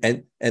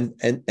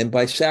and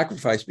by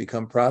sacrifice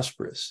become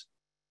prosperous.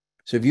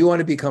 So if you want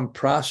to become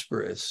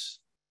prosperous,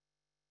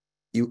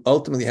 you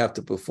ultimately have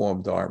to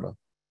perform dharma.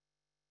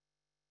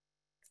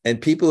 And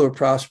people who are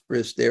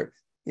prosperous,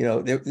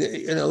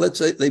 let's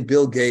say like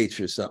Bill Gates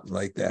or something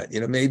like that.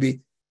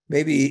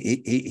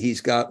 Maybe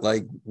he's got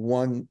like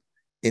one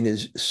in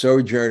his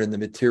sojourn in the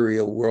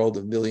material world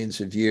of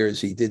millions of years.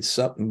 He did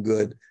something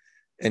good,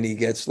 and he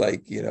gets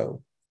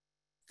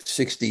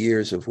 60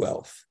 years of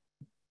wealth.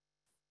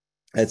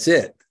 That's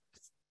it.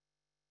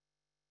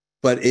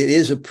 But it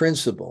is a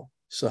principle.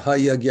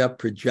 Sahayagya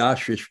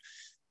prajashish.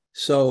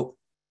 So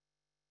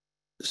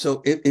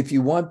So if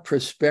you want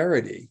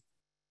prosperity,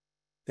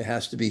 there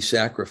has to be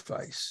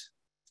sacrifice.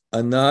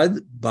 Anad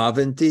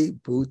bhavanti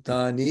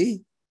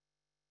bhutani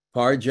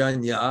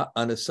parjanya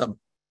anasam.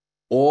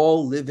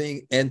 All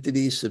living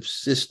entities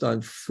subsist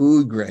on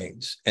food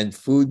grains, and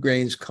food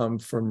grains come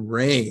from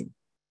rain,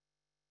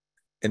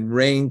 and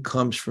rain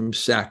comes from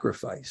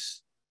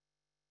sacrifice.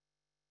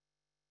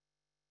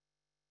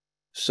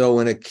 So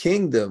when a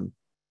kingdom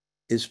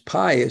is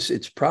pious,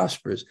 it's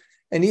prosperous.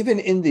 And even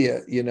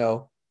India,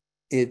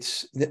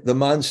 it's the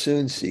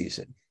monsoon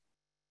season.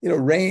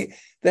 Rain,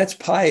 that's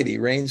piety.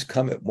 Rains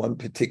come at one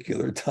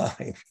particular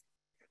time.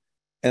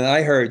 And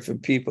I heard from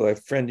people, a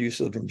friend used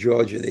to live in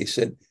Georgia, they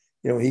said,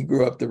 he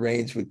grew up, the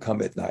rains would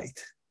come at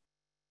night.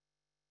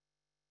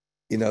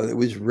 It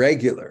was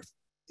regular.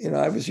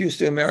 I was used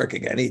to America.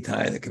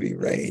 Anytime there could be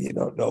rain, you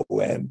don't know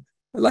when.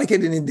 I like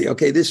it in India.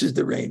 Okay, this is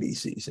the rainy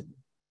season.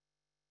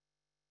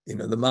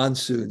 The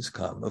monsoons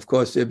come. Of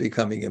course, they're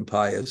becoming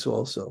impious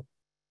also.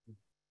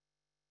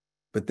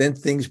 But then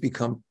things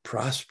become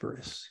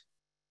prosperous.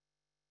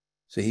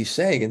 So he's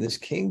saying in this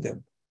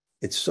kingdom,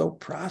 it's so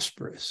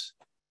prosperous.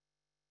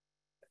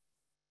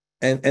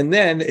 And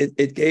then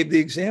it gave the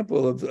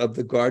example of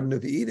the Garden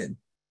of Eden.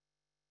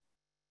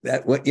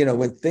 That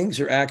when things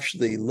are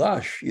actually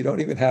lush, you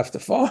don't even have to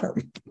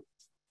farm.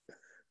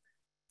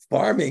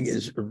 Farming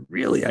is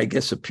really, I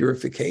guess, a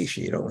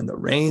purification. When the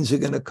rains are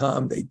going to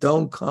come, they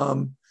don't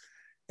come.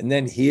 And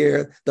then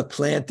here, the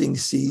planting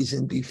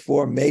season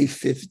before May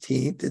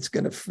 15th, it's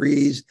going to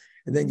freeze.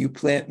 And then you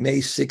plant May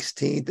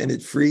 16th and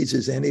it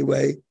freezes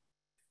anyway.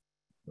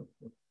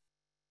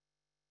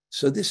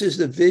 So this is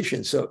the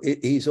vision. So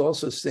he's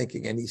also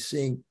thinking, and he's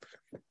seeing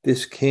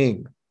this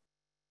king.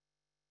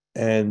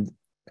 And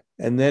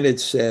then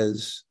it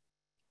says,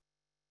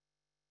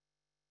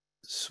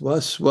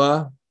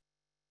 Swaswa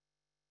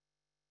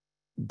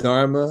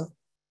Dharma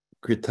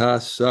Krita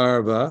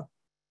Sarva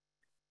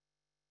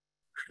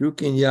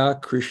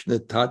Shrukinya Krishna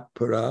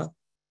Tatpara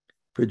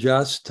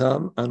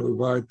Prajastam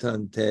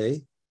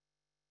Anuvartante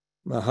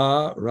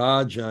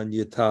Maharajan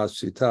Yata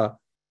Sutta.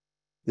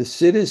 The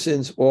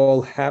citizens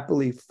all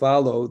happily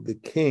follow the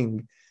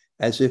king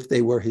as if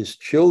they were his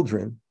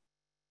children.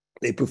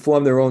 They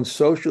perform their own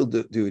social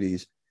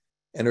duties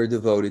and are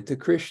devoted to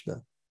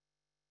Krishna.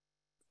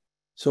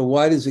 So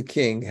why does a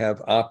king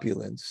have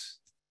opulence?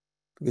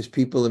 Because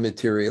people are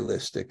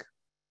materialistic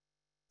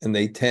and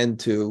they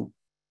tend to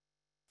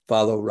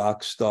follow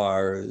rock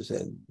stars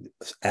and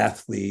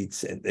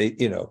athletes, and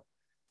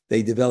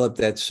they develop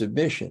that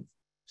submission.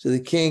 So the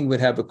king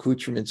would have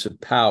accoutrements of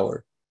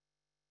power.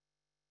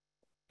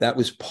 That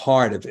was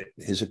part of it,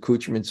 his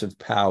accoutrements of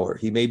power.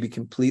 He may be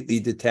completely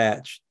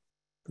detached,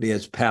 but he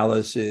has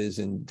palaces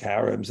and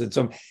harems and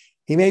so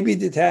he may be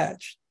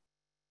detached.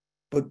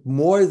 But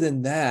more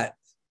than that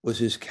was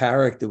his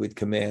character would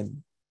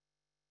command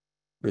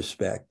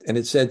respect. And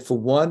it said, for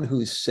one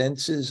whose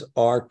senses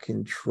are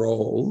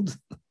controlled,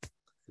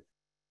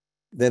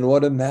 then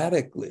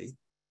automatically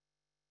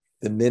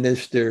the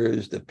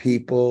ministers, the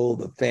people,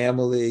 the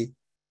family,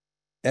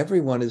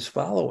 everyone is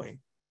following.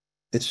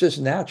 It's just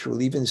natural.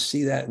 We even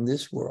see that in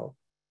this world.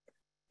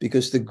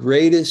 Because the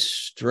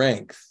greatest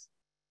strength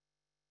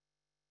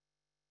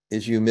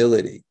is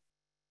humility.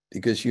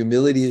 Because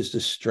humility is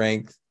the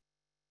strength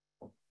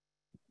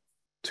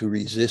to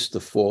resist the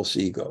false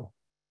ego.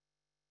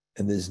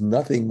 And there's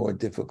nothing more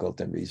difficult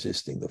than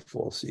resisting the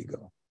false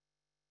ego.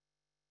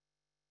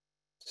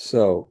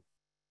 So,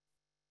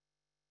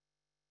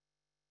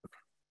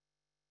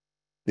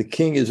 the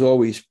king is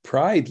always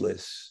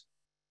prideless,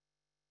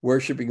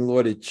 worshiping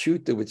Lord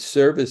Achyuta with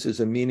service as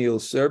a menial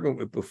servant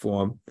would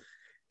perform.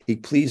 He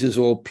pleases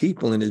all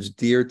people and is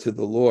dear to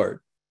the Lord.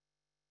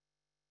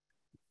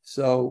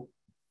 So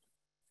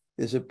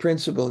there's a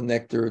principle in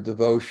Nectar of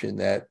Devotion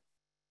that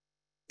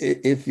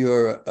if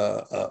you're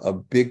a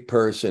big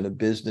person, a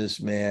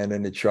businessman,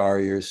 an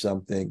acharya or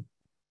something,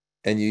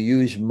 and you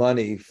use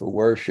money for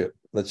worship,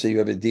 let's say you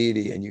have a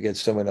deity and you get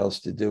someone else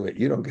to do it,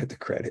 you don't get the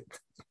credit.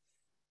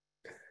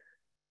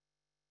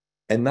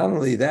 And not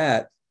only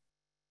that,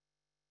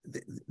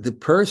 the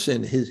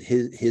person,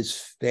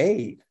 his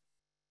faith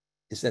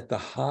is that the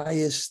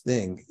highest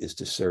thing is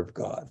to serve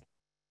God,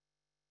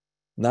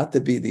 not to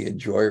be the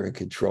enjoyer and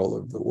controller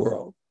of the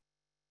world,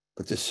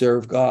 but to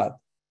serve God.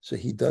 So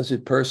he does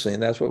it personally,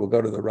 and that's what we'll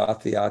go to the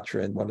Rath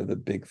Yatra, and one of the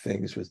big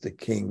things was the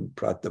king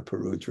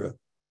Prataparudra.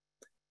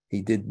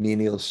 He did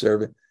menial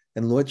service,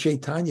 and Lord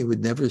Chaitanya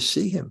would never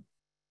see him,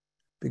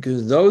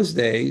 because in those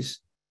days,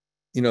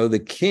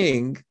 the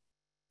king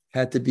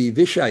had to be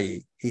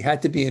Vishayi. He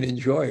had to be an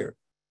enjoyer.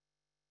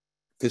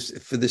 Because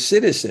for the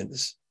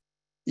citizens,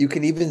 you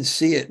can even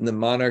see it in the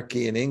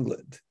monarchy in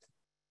England.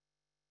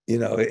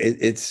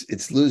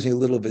 It's losing a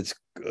little of its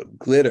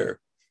glitter,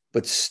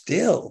 but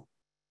still,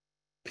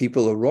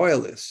 people are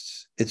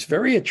royalists. It's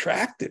very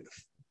attractive.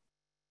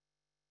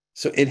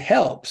 So it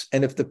helps.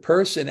 And if the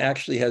person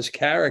actually has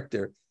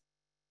character,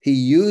 he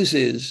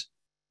uses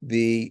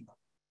the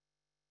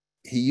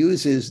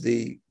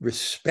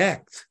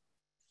respect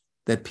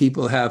that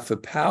people have for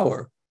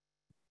power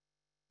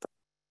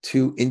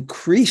to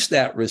increase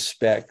that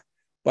respect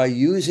by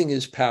using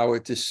his power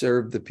to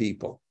serve the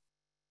people.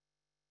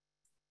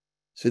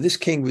 So this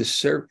king was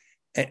served,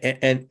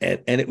 and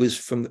it was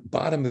from the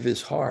bottom of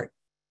his heart.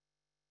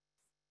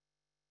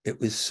 It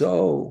was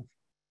so.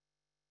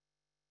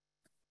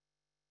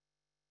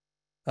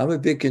 I'm a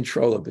big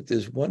controller, but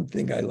there's one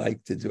thing I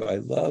like to do. I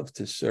love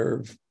to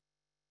serve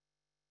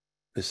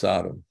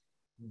Prasadam.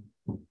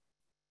 I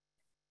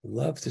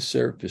love to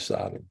serve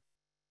Prasadam.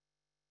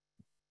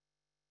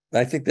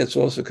 I think that's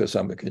also because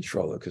I'm a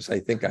controller, because I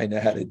think I know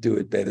how to do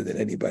it better than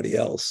anybody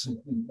else.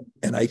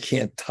 And I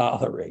can't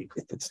tolerate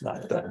if it's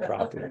not done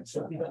properly.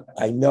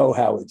 I know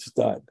how it's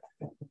done.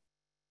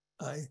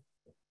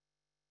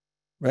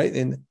 Right?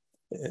 And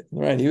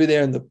Ryan, you were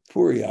there in the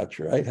Puri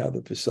Yatra, right? How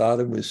the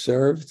prasadam was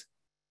served.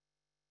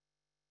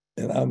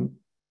 And I'm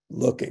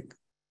looking.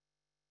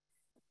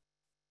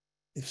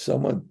 If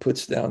someone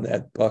puts down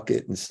that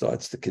bucket and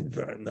starts to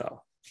convert,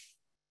 no.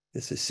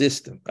 It's a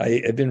system.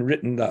 I've been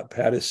written up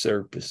how to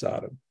serve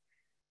prasadam.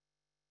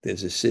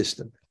 There's a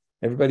system.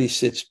 Everybody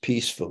sits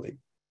peacefully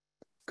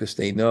because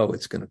they know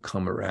it's going to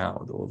come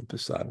around. All the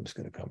prasadam is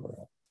going to come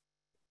around.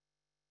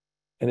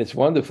 And it's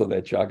wonderful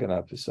that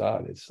Jagannath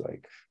Prasad, it's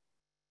like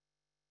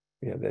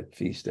we have that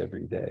feast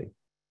every day.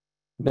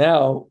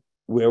 Now,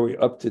 where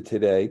we're up to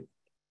today,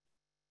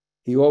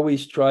 he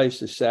always tries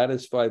to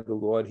satisfy the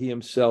Lord. He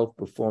himself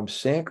performs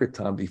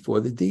Sankirtan before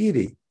the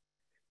deity,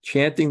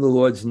 chanting the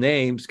Lord's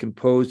names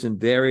composed in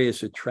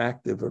various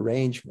attractive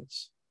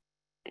arrangements.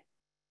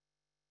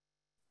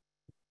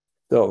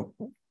 So,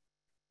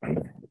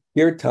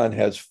 Kirtan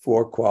has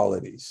 4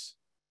 qualities.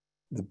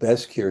 The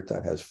best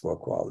Kirtan has 4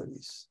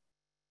 qualities.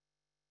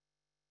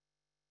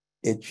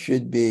 It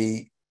should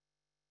be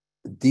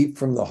deep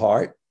from the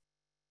heart.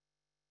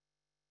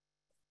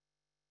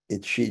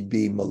 It should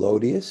be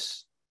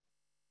melodious.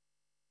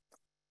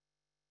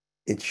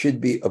 It should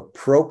be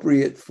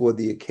appropriate for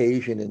the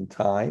occasion and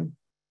time.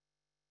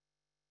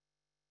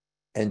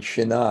 And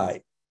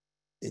Shanai,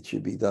 it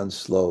should be done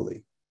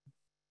slowly.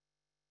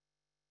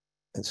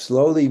 And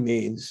slowly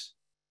means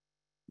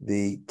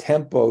the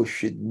tempo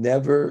should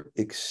never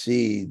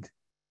exceed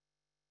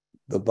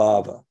the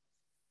bhava.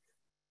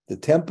 The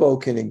tempo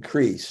can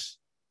increase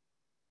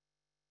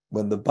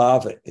when the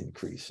bhava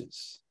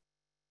increases.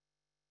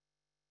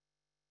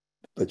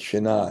 But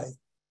Shanai,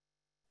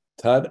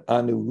 tad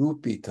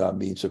anurupita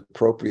means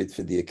appropriate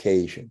for the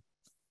occasion.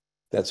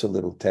 That's a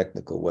little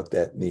technical what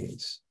that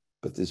means.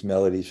 But there's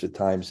melodies for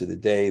times of the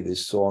day,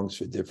 there's songs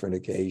for different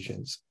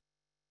occasions.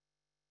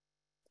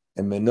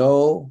 And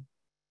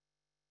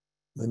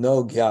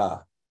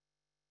manogya,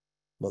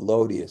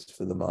 melodious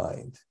for the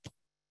mind,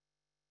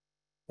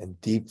 and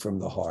deep from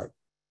the heart.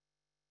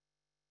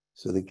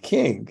 So the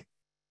king,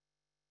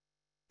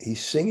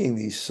 he's singing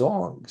these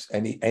songs,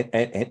 and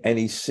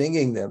he's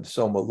singing them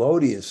so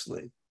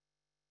melodiously,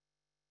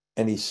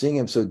 and he's singing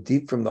them so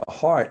deep from the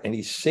heart, and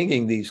he's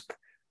singing these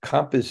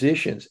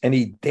compositions, and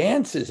he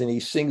dances and he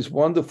sings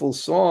wonderful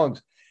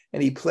songs,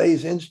 and he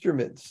plays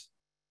instruments.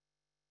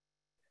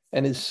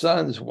 And his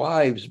sons,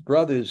 wives,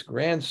 brothers,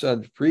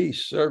 grandsons,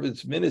 priests,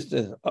 servants,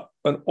 ministers,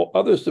 and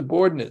other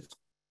subordinates,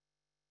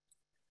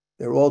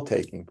 they're all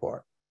taking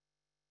part.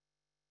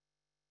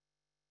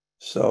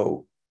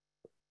 So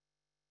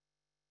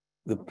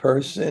the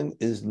person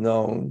is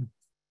known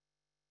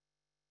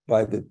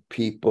by the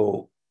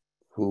people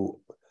who,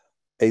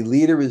 a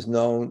leader is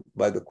known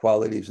by the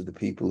qualities of the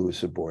people who are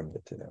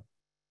subordinate to them.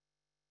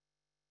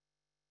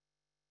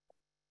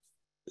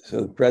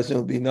 So the president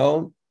will be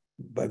known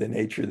by the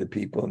nature of the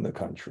people in the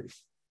country.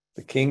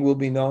 The king will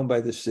be known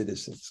by the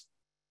citizens.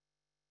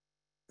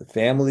 The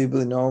family will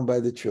be known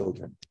by the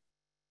children.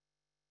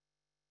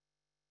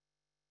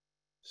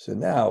 So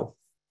now,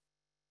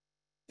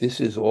 this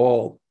is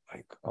all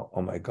like,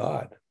 oh my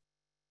God.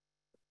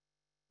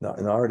 Now,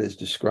 Narada is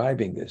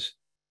describing this,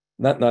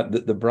 not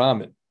the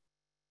Brahmin.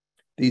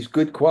 These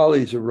good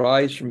qualities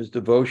arise from his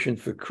devotion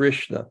for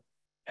Krishna.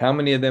 How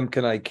many of them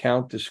can I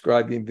count,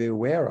 describe, and be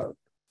aware of?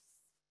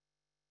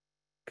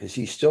 Because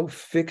he's so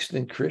fixed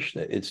in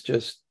Krishna. It's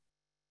just,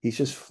 he's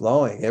just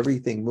flowing.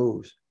 Everything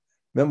moves.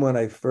 Remember when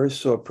I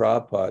first saw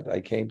Prabhupada, I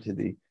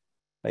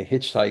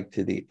hitchhiked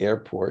to the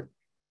airport,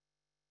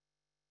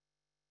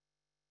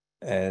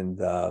 and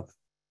there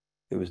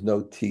was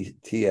no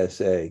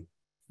TSA.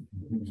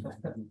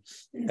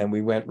 And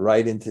we went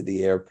right into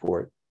the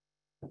airport.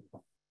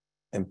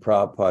 And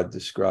Prabhupada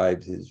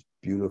described his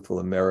beautiful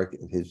American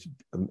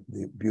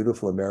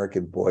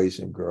boys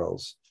and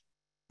girls.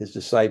 His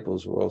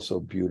disciples were also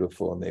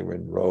beautiful, and they were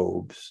in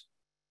robes.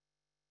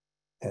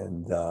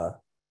 And the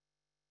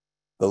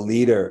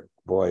leader,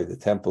 boy, the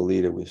temple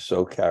leader was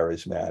so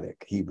charismatic.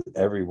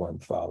 Everyone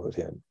followed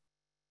him.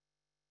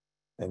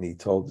 And he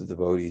told the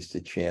devotees to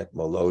chant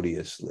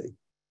melodiously.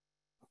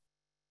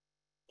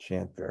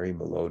 Chant very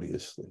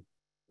melodiously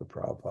for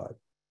Prabhupada.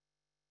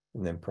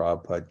 And then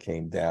Prabhupada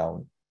came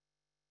down,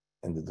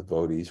 and the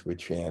devotees were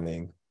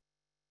chanting.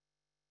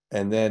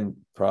 And then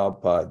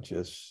Prabhupada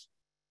just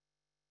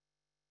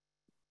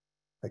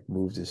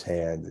moved his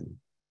hand and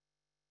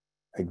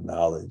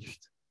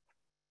acknowledged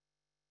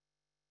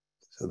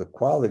So the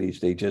qualities,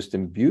 they just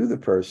imbue the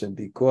person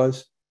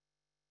because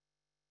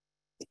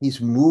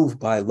he's moved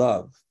by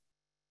love.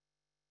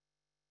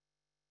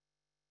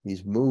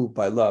 He's moved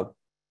by love.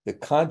 The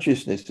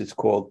consciousness is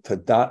called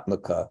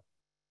tadatmaka.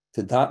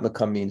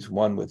 Tadatmaka means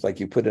one with, like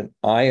you put an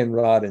iron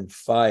rod in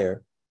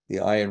fire, the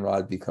iron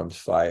rod becomes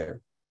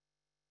fire.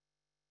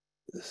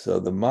 So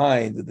the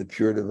mind of the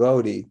pure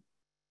devotee,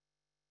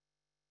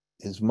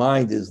 his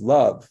mind is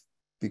love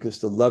because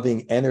the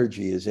loving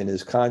energy is in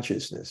his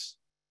consciousness.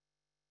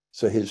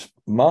 So his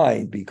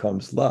mind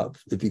becomes love.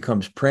 It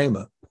becomes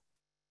prema,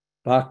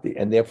 bhakti,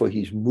 and therefore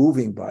he's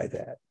moving by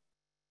that.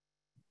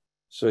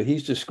 So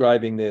he's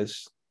describing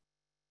this,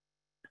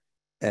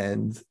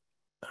 and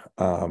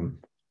now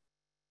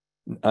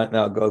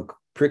go.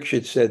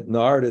 Parikshit said,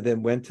 Narada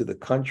then went to the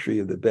country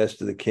of the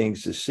best of the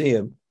kings to see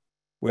him.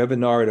 Wherever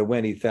Narada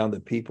went, he found the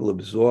people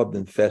absorbed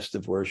in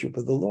festive worship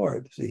of the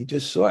Lord. So he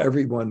just saw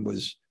everyone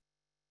was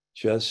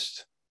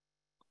just,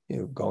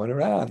 going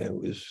around. It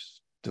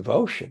was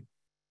devotion.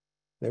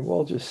 They were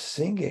all just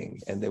singing,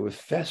 and there were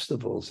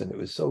festivals, and it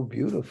was so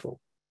beautiful.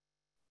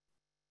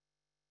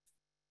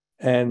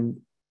 And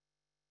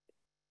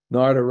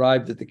Narada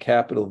arrived at the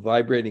capital,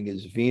 vibrating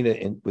his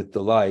veena with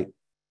delight,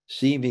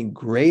 seeming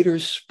greater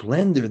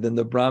splendor than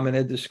the Brahmin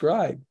had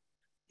described.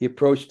 He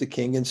approached the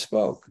king and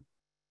spoke.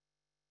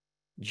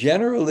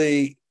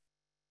 Generally,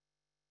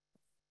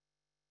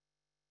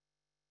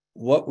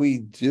 what we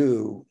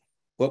do,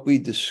 what we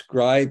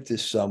describe to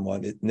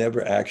someone, it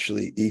never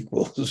actually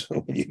equals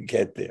when you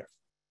get there.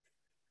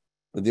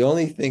 But the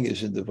only thing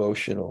is in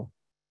devotional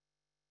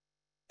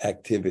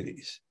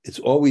activities. It's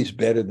always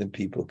better than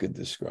people can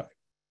describe.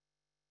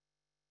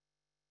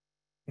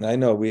 And I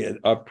know we had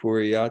our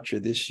Puri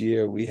Yatra this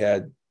year, we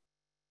had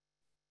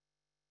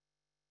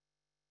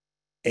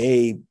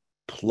A+,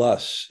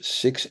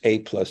 6 A+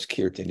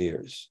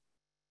 kirtaniers.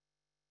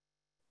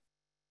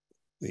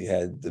 We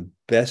had the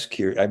best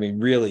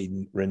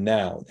really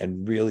renowned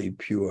and really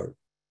pure.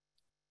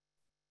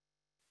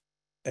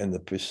 And the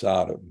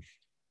prasadam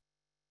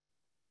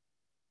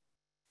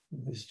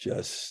was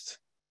just,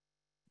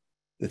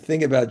 the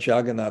thing about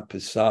Jagannath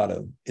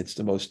prasadam, it's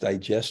the most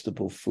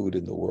digestible food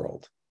in the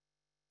world.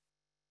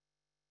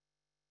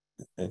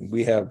 And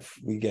we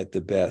get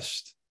the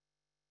best.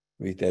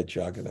 We eat that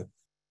Jagannath.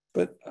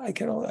 But I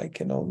can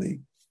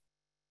only,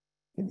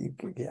 you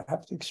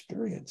have to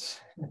experience.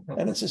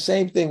 And it's the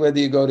same thing whether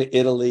you go to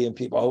Italy and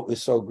people, it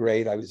was so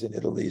great. I was in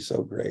Italy,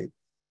 so great.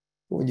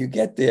 But when you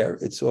get there,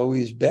 it's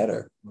always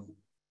better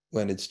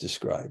when it's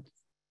described,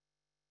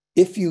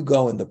 if you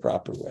go in the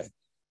proper way.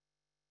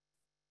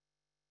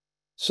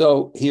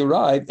 So he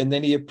arrived, and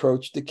then he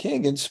approached the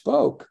king and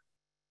spoke.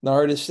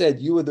 Narada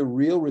said, you are the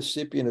real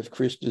recipient of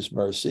Krishna's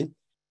mercy.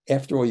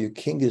 After all, your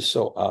king is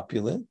so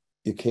opulent.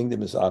 Your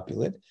kingdom is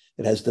opulent.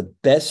 It has the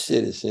best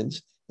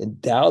citizens,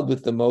 endowed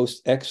with the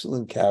most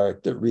excellent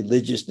character,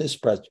 religiousness,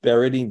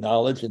 prosperity,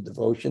 knowledge, and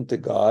devotion to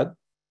God.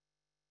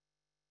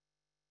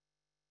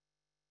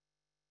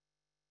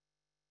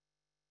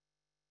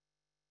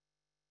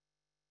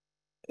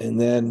 And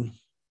then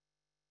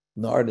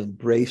Narada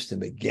embraced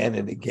him again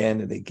and again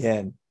and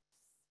again.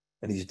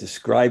 And he's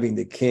describing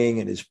the king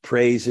and his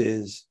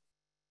praises.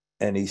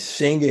 And he's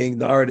singing.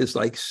 Narada is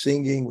like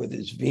singing with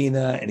his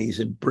veena, and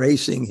he's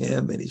embracing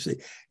him. And he's saying,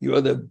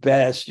 you're the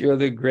best. You're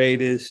the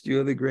greatest.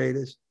 You're the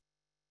greatest.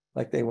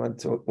 Like they went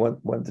to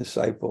one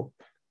disciple,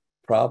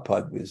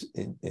 Prabhupada was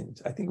in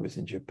I think it was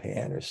in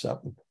Japan or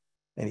something.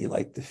 And he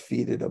like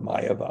defeated a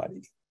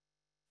Mayavadi.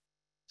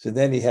 So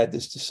then he had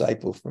this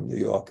disciple from New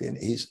York, and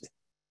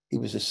he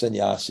was a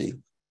sannyasi.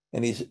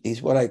 And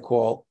he's what I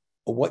call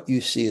a what you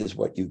see is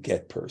what you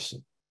get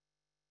person.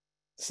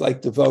 It's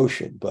like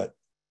devotion, but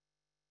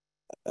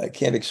I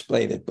can't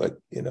explain it, but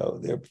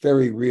they're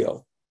very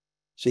real.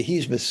 So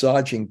he's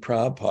massaging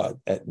Prabhupada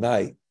at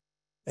night,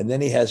 and then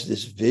he has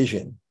this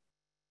vision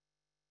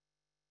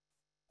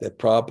that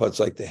Prabhupada's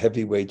like the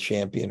heavyweight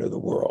champion of the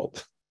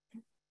world.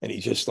 And he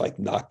just like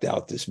knocked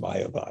out this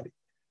Mayavadi.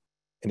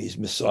 And he's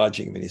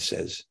massaging him, and he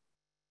says,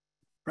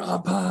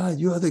 Prabhupada,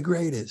 you're the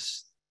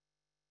greatest.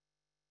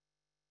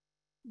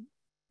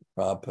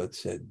 Prabhupada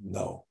said,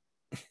 no.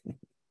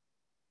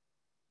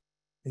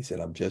 He said,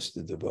 I'm just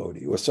a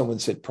devotee. Or someone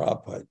said,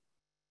 Prabhupada,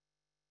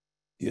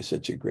 you're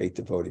such a great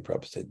devotee.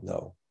 Prabhupada said,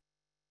 no,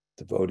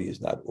 devotee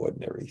is not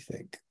ordinary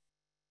thing.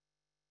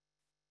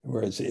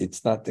 Whereas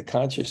it's not the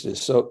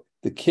consciousness. So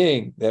the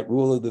king, that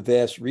ruler of the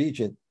vast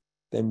region,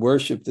 then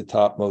worshiped the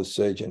topmost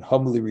sage and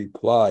humbly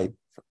replied,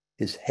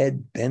 his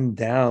head bowed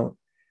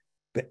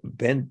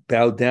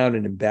down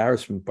in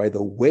embarrassment by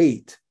the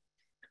weight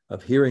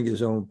of hearing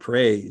his own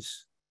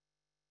praise.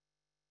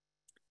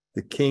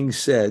 The king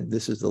said,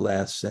 this is the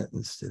last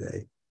sentence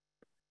today,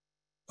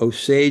 O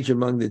sage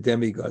among the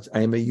demigods,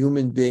 I am a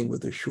human being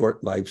with a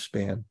short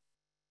lifespan,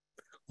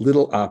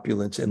 little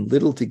opulence, and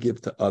little to give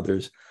to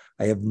others.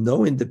 I have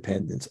no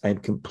independence. I am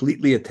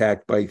completely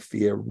attacked by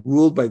fear,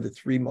 ruled by the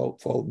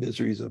threefold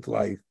miseries of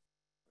life.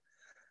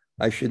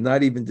 I should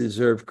not even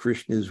deserve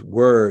Krishna's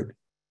word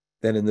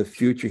that in the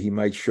future he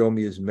might show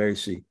me his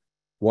mercy.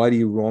 why do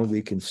you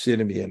wrongly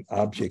consider me an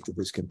object of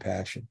his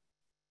compassion?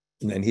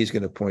 And then he's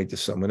going to point to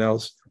someone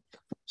else.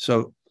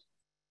 So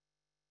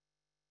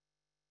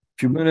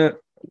if you're going to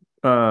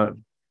Haribol,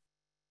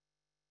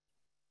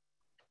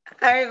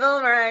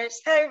 Maharaj.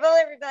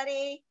 Haribol,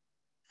 everybody.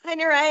 Hi,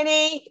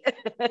 Narayani.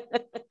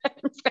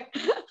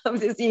 Hope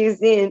to see you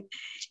soon.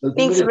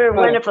 Thanks for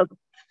wonderful.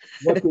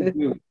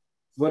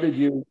 What did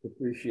you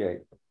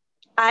appreciate?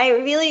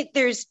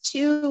 There's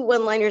two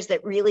one-liners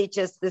that really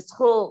just this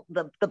whole,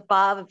 the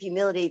Bob of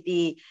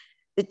humility,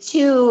 the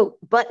two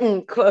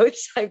button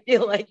quotes I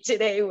feel like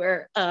today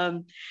where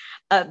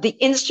the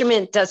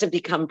instrument doesn't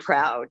become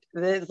proud.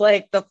 It's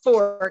like the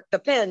fork, the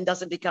pen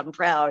doesn't become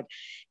proud.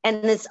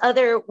 And this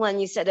other one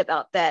you said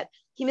about that,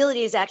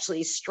 humility is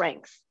actually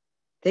strength.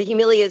 The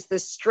humility is the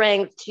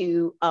strength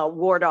to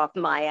ward off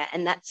Maya.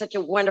 And that's such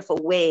a wonderful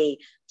way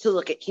to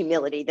look at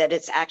humility, that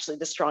it's actually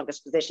the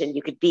strongest position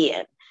you could be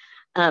in.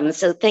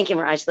 So thank you,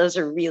 Maharaj. Those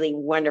are really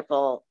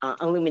wonderful,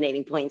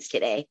 illuminating points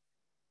today.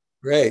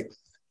 Great.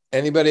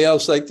 Anybody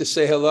else like to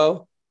say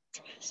hello?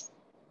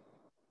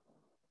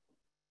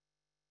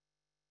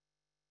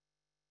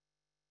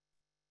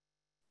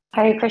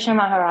 Hare Krishna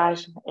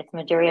Maharaj, it's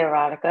Madhurya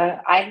Radhika.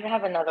 I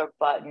have another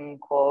button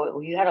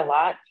quote. You had a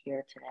lot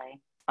here today.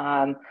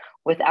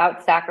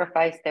 Without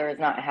sacrifice, there is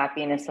not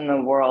happiness in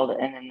the world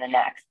and in the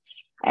next.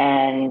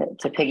 And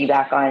to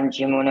piggyback on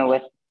Jamuna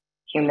with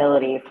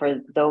humility,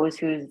 for those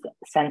whose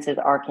senses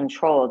are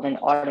controlled, then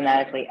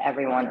automatically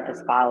everyone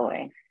is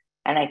following.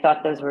 And I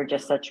thought those were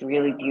just such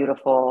really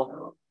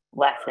beautiful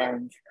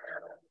lessons.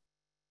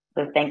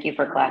 So thank you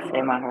for class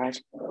today, Maharaj.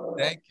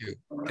 Thank you.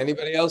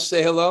 Anybody else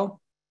say hello?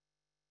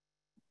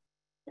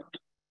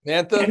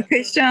 Mantha? Hare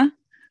Krishna.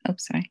 Oh,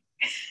 sorry.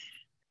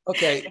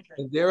 Okay.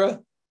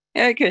 Indira?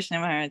 Hare Krishna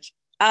Maharaj.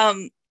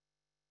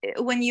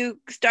 When you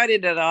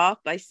started it off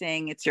by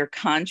saying it's your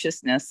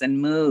consciousness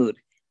and mood,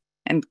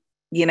 and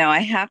I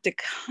have to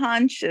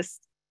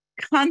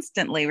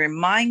constantly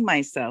remind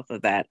myself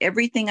of that.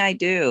 Everything I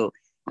do,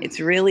 it's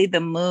really the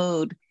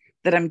mood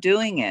that I'm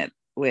doing it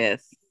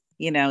with.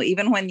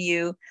 Even when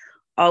you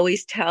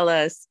always tell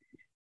us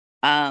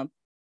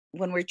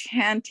when we're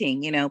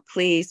chanting,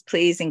 please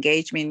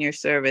engage me in your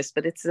service,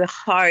 but it's the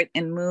heart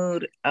and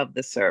mood of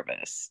the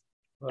service.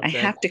 Okay. I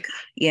have to,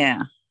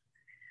 yeah.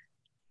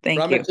 Thank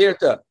you.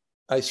 Ramatirtha,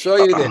 I saw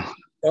you there.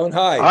 Don't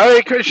hide.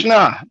 Hare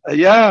Krishna.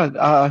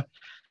 Yeah,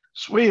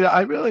 sweet.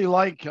 I really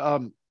like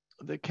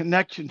the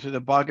connection to the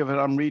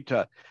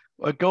Bhagavatāmṛta.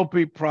 What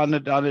Gopi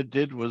Pranadhana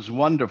did was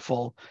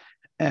wonderful.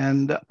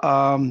 And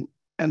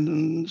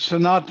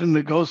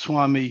Sanatana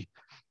Goswami,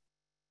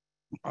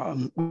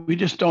 we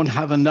just don't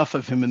have enough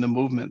of him in the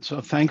movement.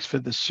 So thanks for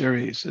this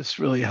series. This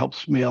really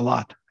helps me a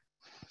lot.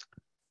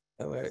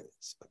 All right.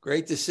 It's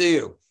great to see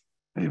you.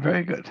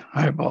 Very good.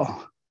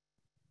 Highball.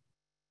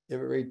 You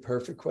ever read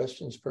Perfect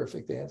Questions,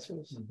 Perfect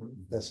Answers? Mm-hmm.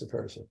 That's the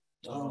person.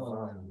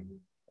 Oh.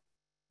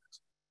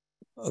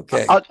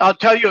 Okay. I'll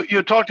tell you,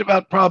 you talked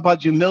about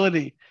Prabhupada's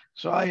humility.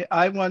 So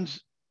I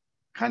once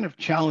kind of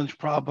challenged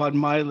Prabhupada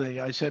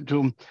mildly. I said to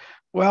him,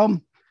 well,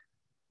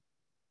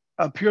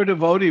 a pure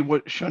devotee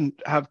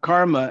shouldn't have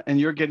karma and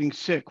you're getting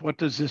sick. What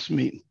does this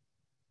mean?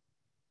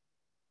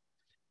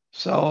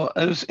 So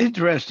it was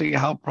interesting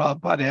how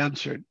Prabhupada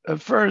answered.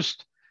 At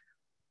first,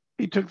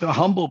 he took the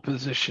humble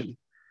position.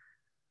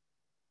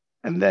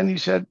 And then he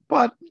said,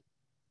 but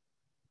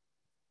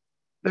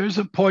there's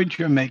a point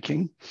you're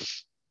making.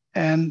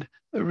 And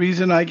the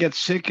reason I get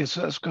sick is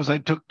because I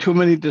took too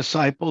many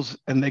disciples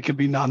and they could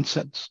be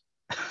nonsense.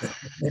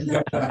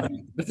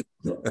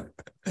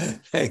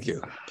 Thank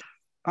you.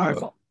 All right.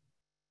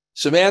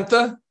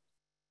 Samantha?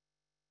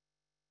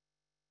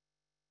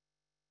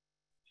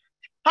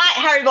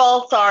 Hi,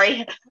 Haribol.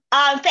 Sorry.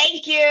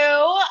 Thank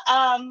you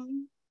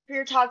for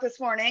your talk this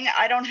morning.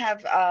 I don't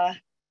have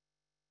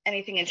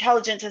anything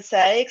intelligent to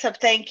say except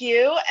thank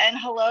you and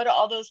hello to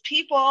all those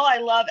people. I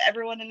love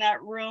everyone in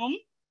that room.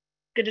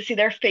 Good to see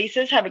their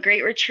faces. Have a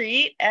great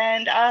retreat.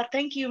 And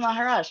thank you,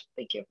 Maharaj.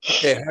 Thank you.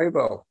 Okay,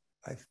 Haribo.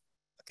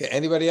 Okay,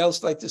 anybody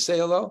else like to say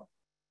hello?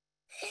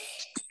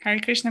 Hare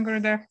Krishna,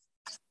 Gurudev.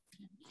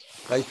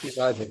 Nice to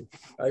meet you.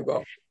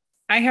 Haribo.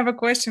 I have a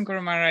question,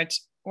 Guru Maharaj.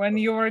 When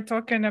you were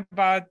talking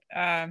about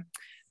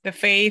the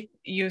faith,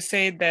 you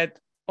said that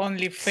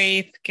only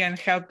faith can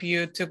help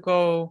you to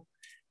go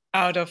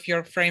out of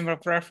your frame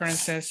of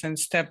references and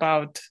step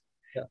out.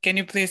 Yeah. Can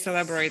you please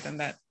elaborate on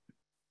that?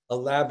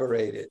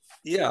 Elaborate it.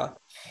 Yeah.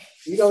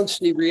 We don't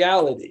see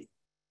reality.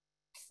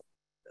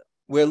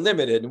 We're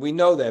limited, and we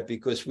know that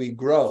because we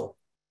grow.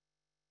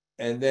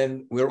 And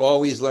then we're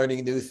always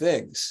learning new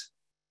things.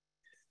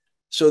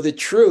 So the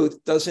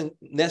truth doesn't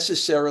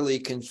necessarily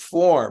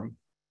conform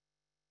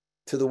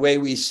to the way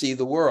we see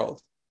the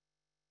world.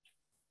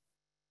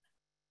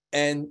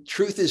 And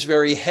truth is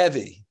very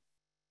heavy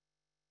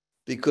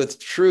because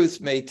truth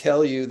may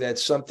tell you that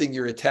something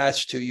you're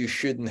attached to you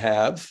shouldn't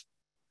have,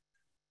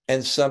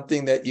 and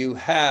something that you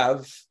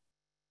have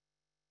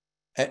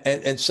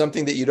and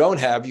something that you don't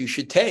have you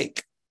should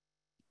take.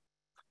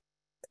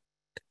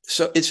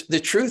 So it's the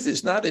truth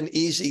is not an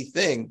easy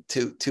thing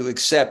to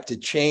accept, to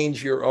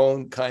change your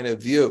own kind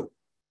of view.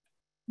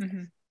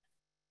 Mm-hmm.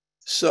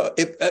 So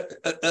if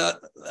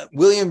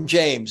William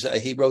James,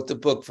 he wrote the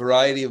book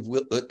Variety of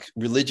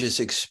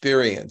Religious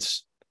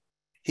Experience.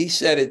 He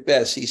said it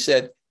best. He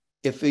said,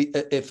 if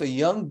a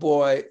young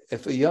boy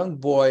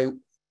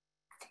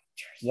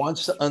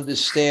wants to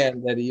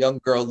understand that a young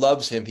girl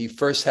loves him, he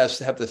first has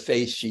to have the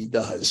face she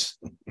does.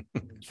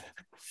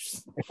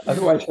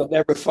 Otherwise, he'll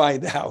never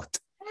find out.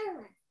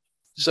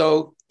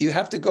 So you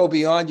have to go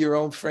beyond your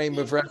own frame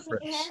of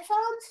reference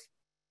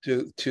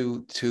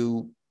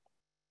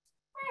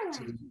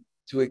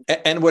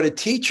and what a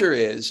teacher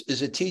is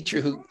a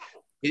teacher who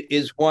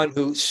is one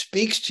who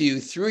speaks to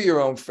you through your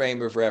own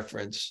frame of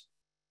reference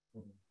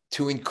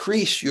to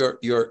increase your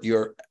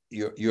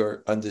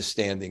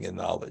understanding and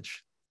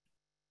knowledge.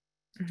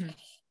 Mm-hmm.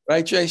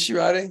 Right, Jay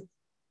Shirade?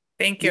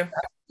 Thank you.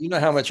 You know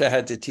how much I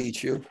had to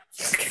teach you.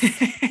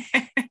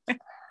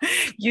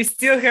 You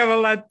still have a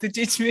lot to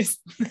teach me.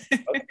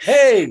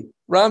 Hey,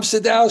 Ram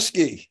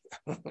Sadowski.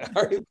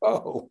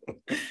 Haribo.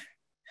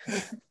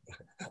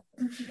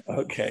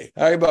 Okay,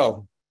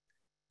 Haribo.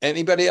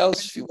 Anybody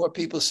else? A few more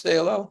people say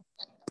hello.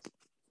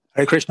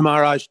 Hare Krishna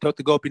Maharaj,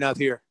 Dr. Gopinath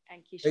here.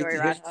 Thank you, Shri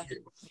Radha.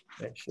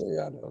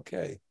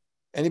 Okay.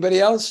 Anybody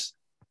else?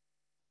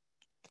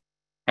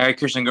 Hare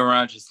Krishna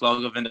Maharaj, it's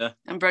Lal Govinda.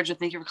 I'm Bṛhad.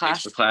 Thank you for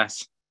class. Thanks for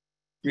class.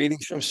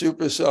 Greetings from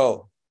Super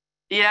Soul.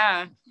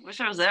 Yeah,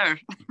 wish I was there.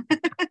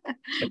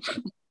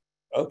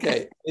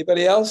 Okay.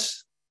 Anybody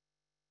else?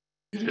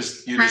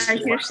 Hare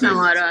Krishna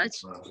Maharaj.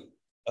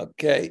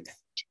 Okay.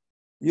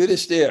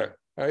 Yudhisthira.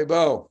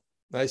 Haribo.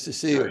 Nice to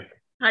see you.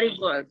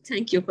 Haribo.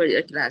 Thank you for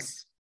your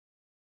class.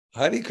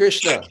 Hari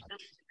Krishna.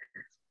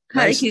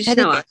 Hare Krishna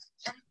Maharaj.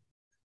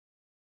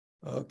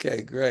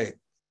 Okay, great.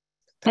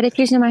 Hare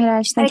Krishna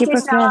Maharaj. Thank you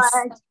for class.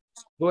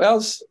 Who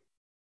else?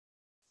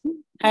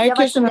 Hare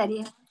Krishna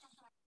Maharaj.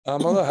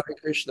 Amala, Hare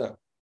Krishna.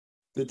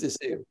 Good to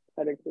see you.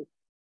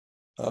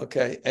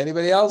 Okay.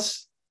 Anybody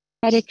else?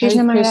 Hare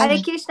Krishna Maharaj.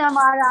 Hare Krishna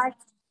Maharaj.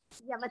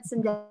 Yamat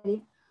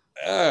Sundari.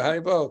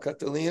 Haribo,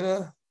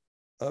 Catalina.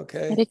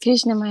 Okay. Hare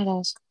Krishna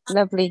Maharaj.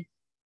 Lovely.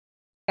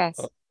 Yes.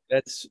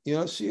 That's,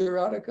 see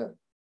Erotica?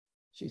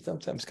 She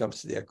sometimes comes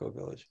to the Echo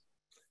Village.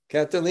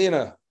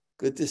 Catalina,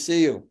 good to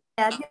see you.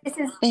 Yeah,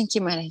 Thank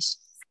you, Maharaj.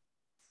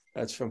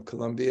 That's from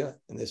Colombia,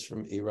 and this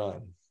from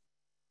Iran.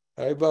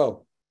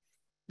 Haribo,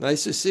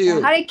 nice to see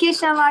you. Hare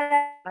Krishna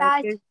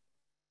Maharaj.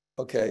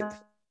 Okay.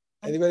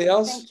 Anybody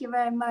else? Thank you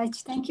very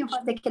much. Thank you for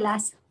the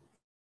class.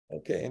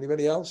 Okay.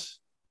 Anybody else?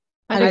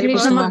 Hare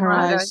Krishna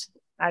Maharaj.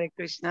 Hare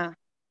Krishna.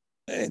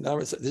 Hey,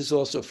 this is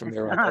also from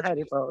Iran.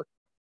 Haribo.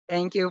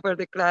 Thank you for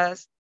the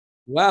class.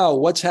 Wow,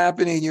 what's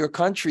happening in your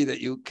country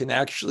that you can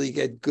actually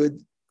get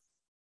good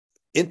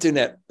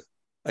internet?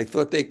 I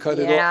thought they cut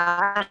it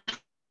off.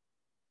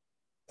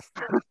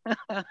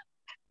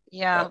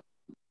 Yeah.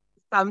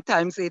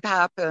 Sometimes it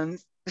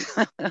happens.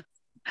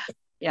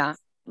 Yeah.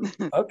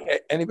 Okay.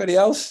 Anybody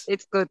else?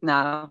 It's good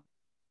now.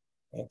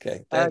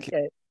 Okay. Thank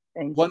you.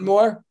 Thank One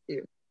more?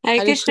 you.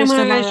 Hare Krishna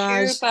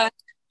Maharaj.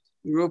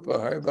 Rupa,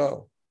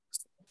 Haribo.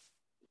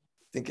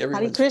 I think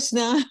everyone. Hare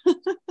Krishna.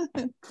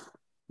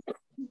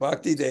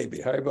 Bhakti Devi,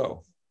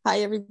 Haribo. Hi,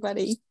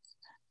 everybody.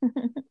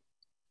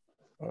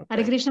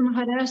 Hare Krishna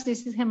Maharaj.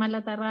 This is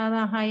Hemala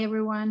Tarada. Hi,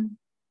 everyone.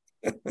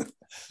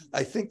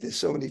 I think there's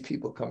so many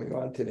people coming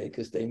on today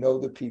because they know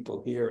the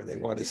people here and they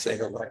want to say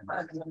hello.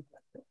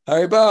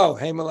 Haribo,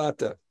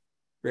 Hemalata.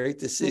 Great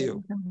to see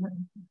you.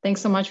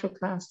 Thanks so much for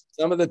class.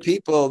 Some of the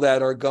people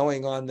that are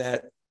going on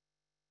that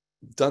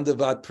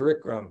Dandavat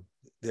Parikram,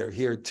 they're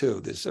here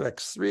too. There's like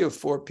 3 or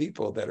 4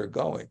 people that are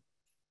going.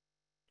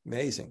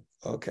 Amazing.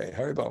 Okay,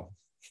 Haribo.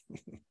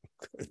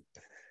 Good.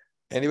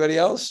 Anybody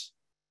else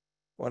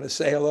want to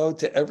say hello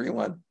to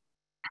everyone?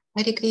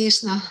 Hare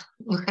Krishna,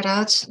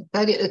 Maharaj.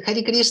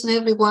 Hare Krishna,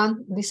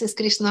 everyone. This is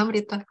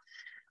Krishnamrita.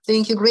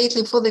 Thank you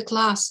greatly for the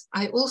class.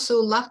 I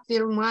also loved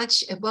very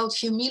much about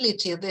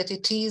humility, that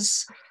it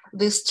is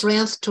the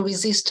strength to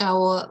resist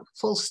our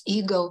false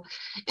ego,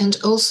 and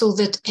also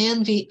that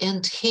envy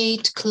and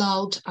hate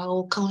cloud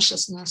our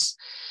consciousness.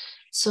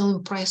 So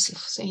impressive.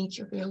 Thank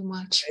you very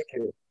much. Thank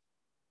you.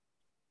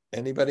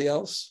 Anybody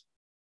else?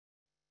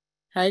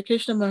 Hare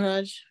Krishna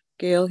Maharaj.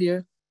 Gail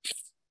here.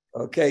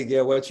 Okay,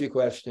 Gail, what's your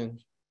question?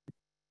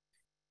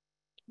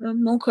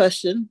 No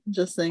question.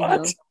 Just saying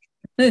hello.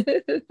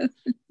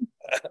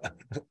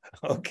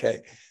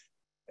 Okay.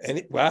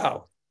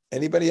 Wow.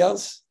 Anybody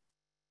else?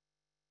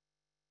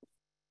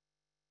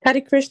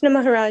 Hare Krishna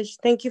Maharaj.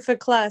 Thank you for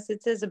class.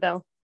 It's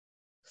Isabel.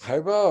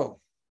 Haribo.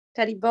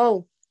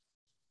 Haribo.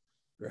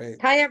 Great.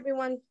 Hi,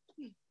 everyone.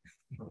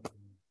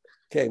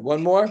 Okay,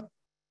 one more.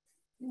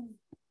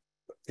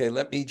 Okay,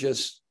 let me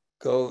just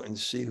go and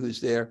see who's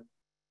there.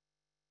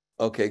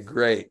 Okay,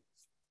 great.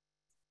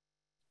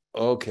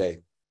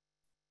 Okay,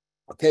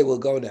 we'll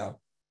go now.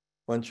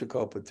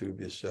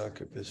 Vanchakalpatubhyascha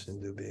kripa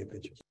sindhubhya